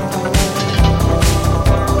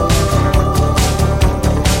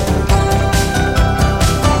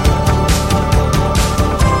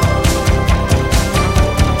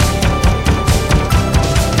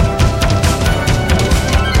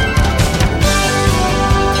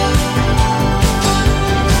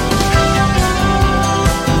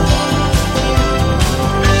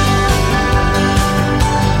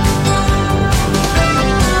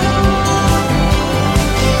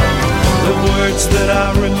 The words that I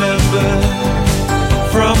remember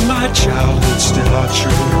from my childhood still are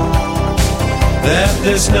true, that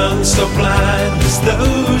there's none so blind as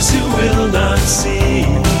those who will not see.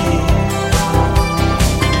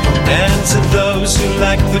 And to those who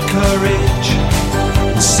lack the courage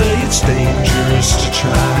and say it's dangerous to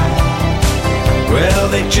try, well,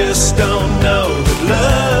 they just don't know that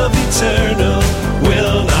love eternal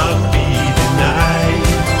will not be denied.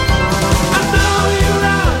 I know you're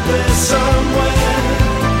out there somewhere,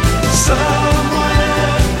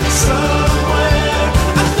 somewhere, somewhere.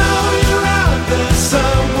 I know you're out there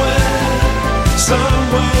somewhere,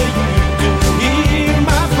 somewhere you can hear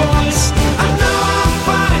my voice. I know I'll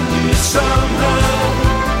find you somehow,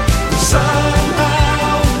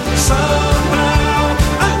 somehow, somehow.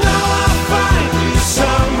 I know I'll find you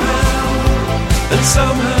somehow, and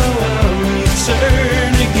somehow I'll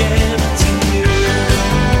return again to you.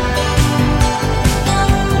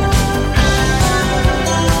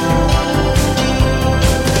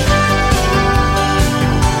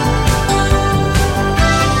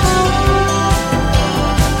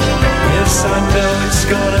 Yes, I know it's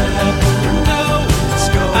gonna happen.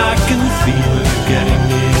 I can feel it getting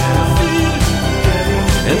near,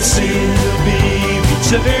 and soon you'll be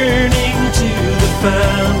returning to the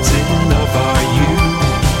fountain of our youth.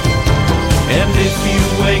 And if you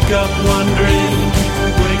wake up wondering,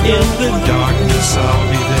 in the darkness I'll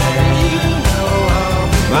be there.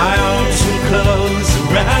 My arms will close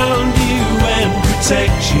around you and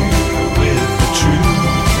protect you with the truth.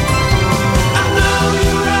 I know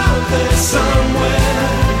you're out there somewhere,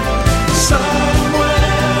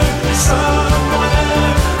 somewhere, somewhere.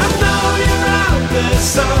 I know you're out there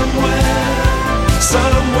somewhere,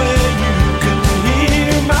 somewhere you can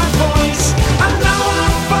hear my voice.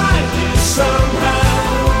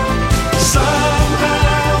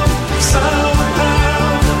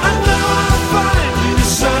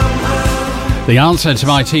 The answer to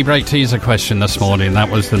my tea break teaser question this morning, that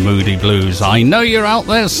was the Moody Blues. I know you're out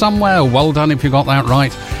there somewhere. Well done if you got that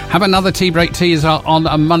right. Have another tea break teaser on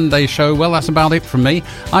a Monday show. Well, that's about it from me.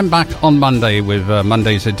 I'm back on Monday with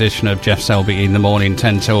Monday's edition of Geoff Selby in the morning,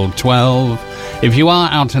 10 till 12. If you are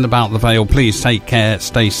out and about the Vale, please take care,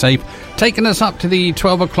 stay safe. Taking us up to the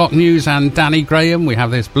 12 o'clock news and Danny Graham, we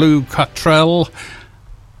have this Blue Cuttrell.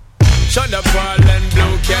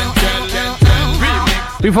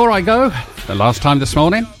 Before I go, the last time this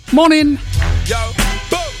morning. Morning! Yo,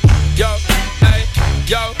 hey,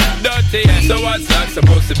 yo, dirty. So what's that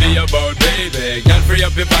supposed to be about, baby? Girl, free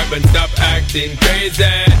up your vibe and stop acting crazy.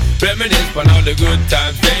 Reminisce on all the good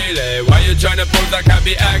times daily. Why you tryna pose like I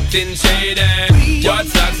be acting shady?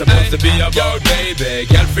 What's that supposed to be about, baby?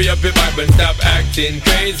 Girl, free up your vibe and stop acting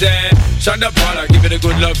crazy. Shonda Paula, give it a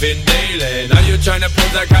good loving daily. Now you tryna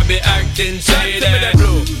pose like I be acting shady.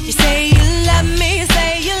 You say you love me,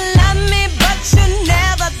 but you're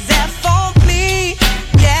never there for me.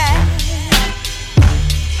 Yeah.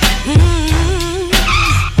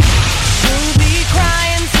 You'll be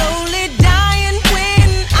crying, slowly dying when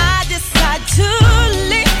I decide to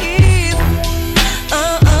leave.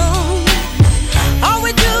 All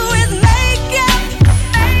we do is make up,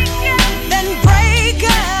 then break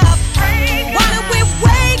up. Why don't we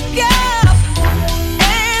wake up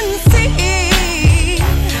and see?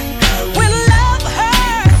 When love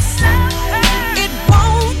hurts, it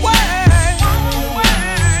won't work.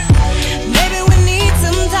 Maybe we need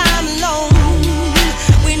some time alone.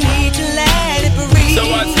 We need to let it breathe. So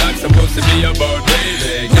what's that supposed to be about,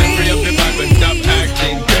 baby? Get free up your vibe and stop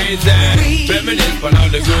acting crazy. Reminisce on all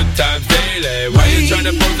the good times daily. Why you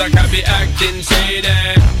tryna pose like I be acting shady?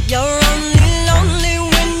 You're only lonely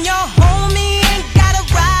when you're home. You ain't got a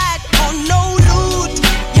ride or no loot.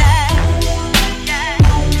 Yeah.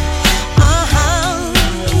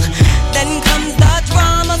 Then comes the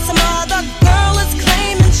drama. Some other girl is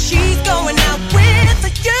claiming she's going out with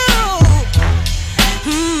you.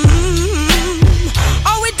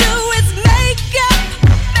 All we do is make up,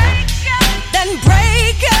 then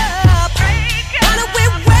break up. Why don't we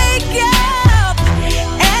wake up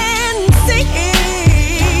and see?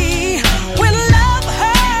 When love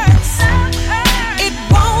hurts, it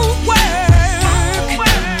won't work.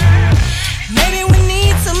 Maybe we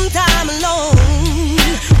need some time alone.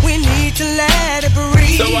 We need to let it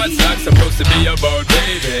breathe. So what's that supposed to be about,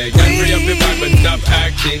 baby? Get free up your vibe and stop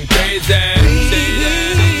acting crazy.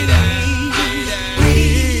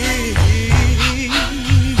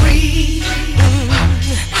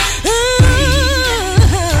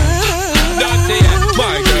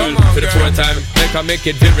 My girl, for the fourth time, make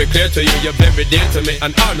it very clear to you, you're very dear to me,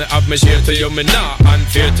 and honor of me share to you, me not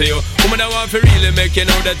unfair to you. Woman, I want to really make you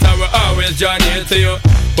know that I will always join here to you.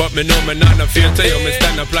 But me know me not no fear to you. Me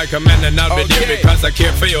stand up like a man and I'll be there because I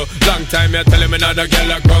care for you. Long time you're telling me not a girl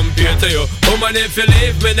I compare to you. Woman, if you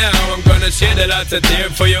leave me now, I'm gonna shed a lot of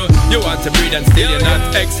tears for you. You want to breathe and still you're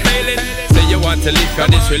not exhaling. Say you want to leave cause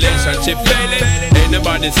this relationship failing. Ain't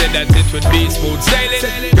nobody said that it would be smooth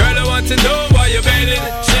sailing. Girl, I want to know why you're bailing.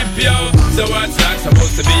 Ship yo. So what's that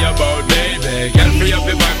supposed to be about, baby? Girl, free up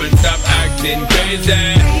your vibe and stop acting crazy.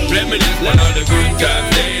 Reminisce on all the good times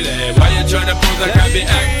daily. Why you tryna pose like I be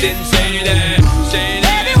acting shady?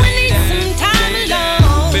 Baby, we need some time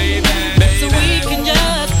alone, so we can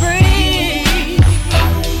just breathe.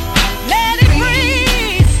 Let it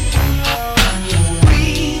breathe.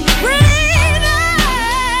 Breathe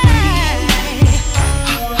out.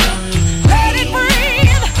 Let it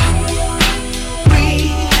breathe.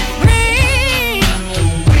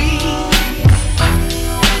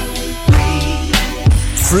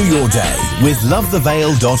 Through your day with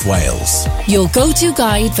lovethevale.wales. Your go-to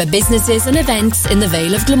guide for businesses and events in the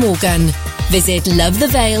Vale of Glamorgan. Visit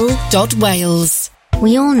lovethevale.wales.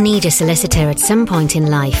 We all need a solicitor at some point in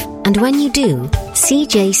life, and when you do,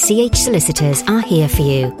 CJCH Solicitors are here for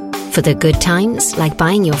you. For the good times, like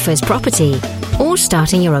buying your first property, or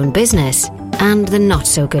starting your own business, and the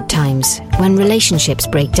not-so-good times, when relationships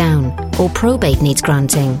break down, or probate needs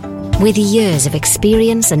granting. With years of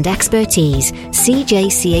experience and expertise,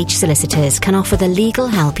 CJCH Solicitors can offer the legal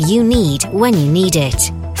help you need when you need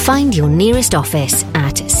it. Find your nearest office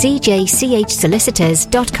at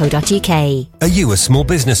cjchsolicitors.co.uk. Are you a small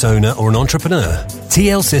business owner or an entrepreneur?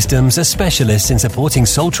 TL Systems are specialists in supporting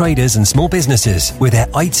sole traders and small businesses with their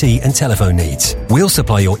IT and telephone needs. We'll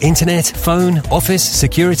supply your internet, phone, office,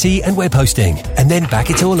 security and web hosting, and then back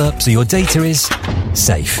it all up so your data is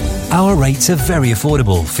safe. Our rates are very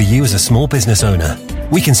affordable for you as a small business owner.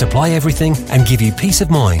 We can supply everything and give you peace of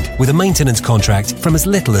mind with a maintenance contract from as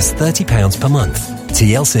little as £30 per month.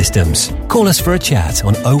 TL Systems. Call us for a chat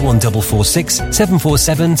on 01446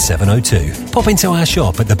 747 702. Pop into our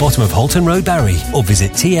shop at the bottom of Holton Road, Barry, or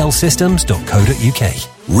visit tlsystems.co.uk.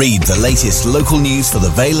 Read the latest local news for the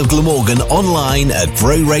Vale of Glamorgan online at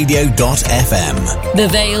broradio.fm. The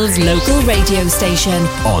Vale's local radio station.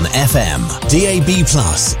 On FM,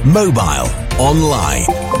 DAB+, mobile, online,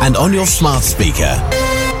 and on your smart speaker.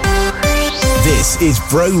 This is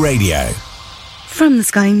Bro Radio. From the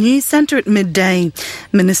Sky News Centre at midday,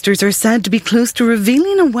 ministers are said to be close to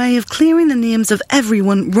revealing a way of clearing the names of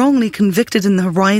everyone wrongly convicted in the Horizon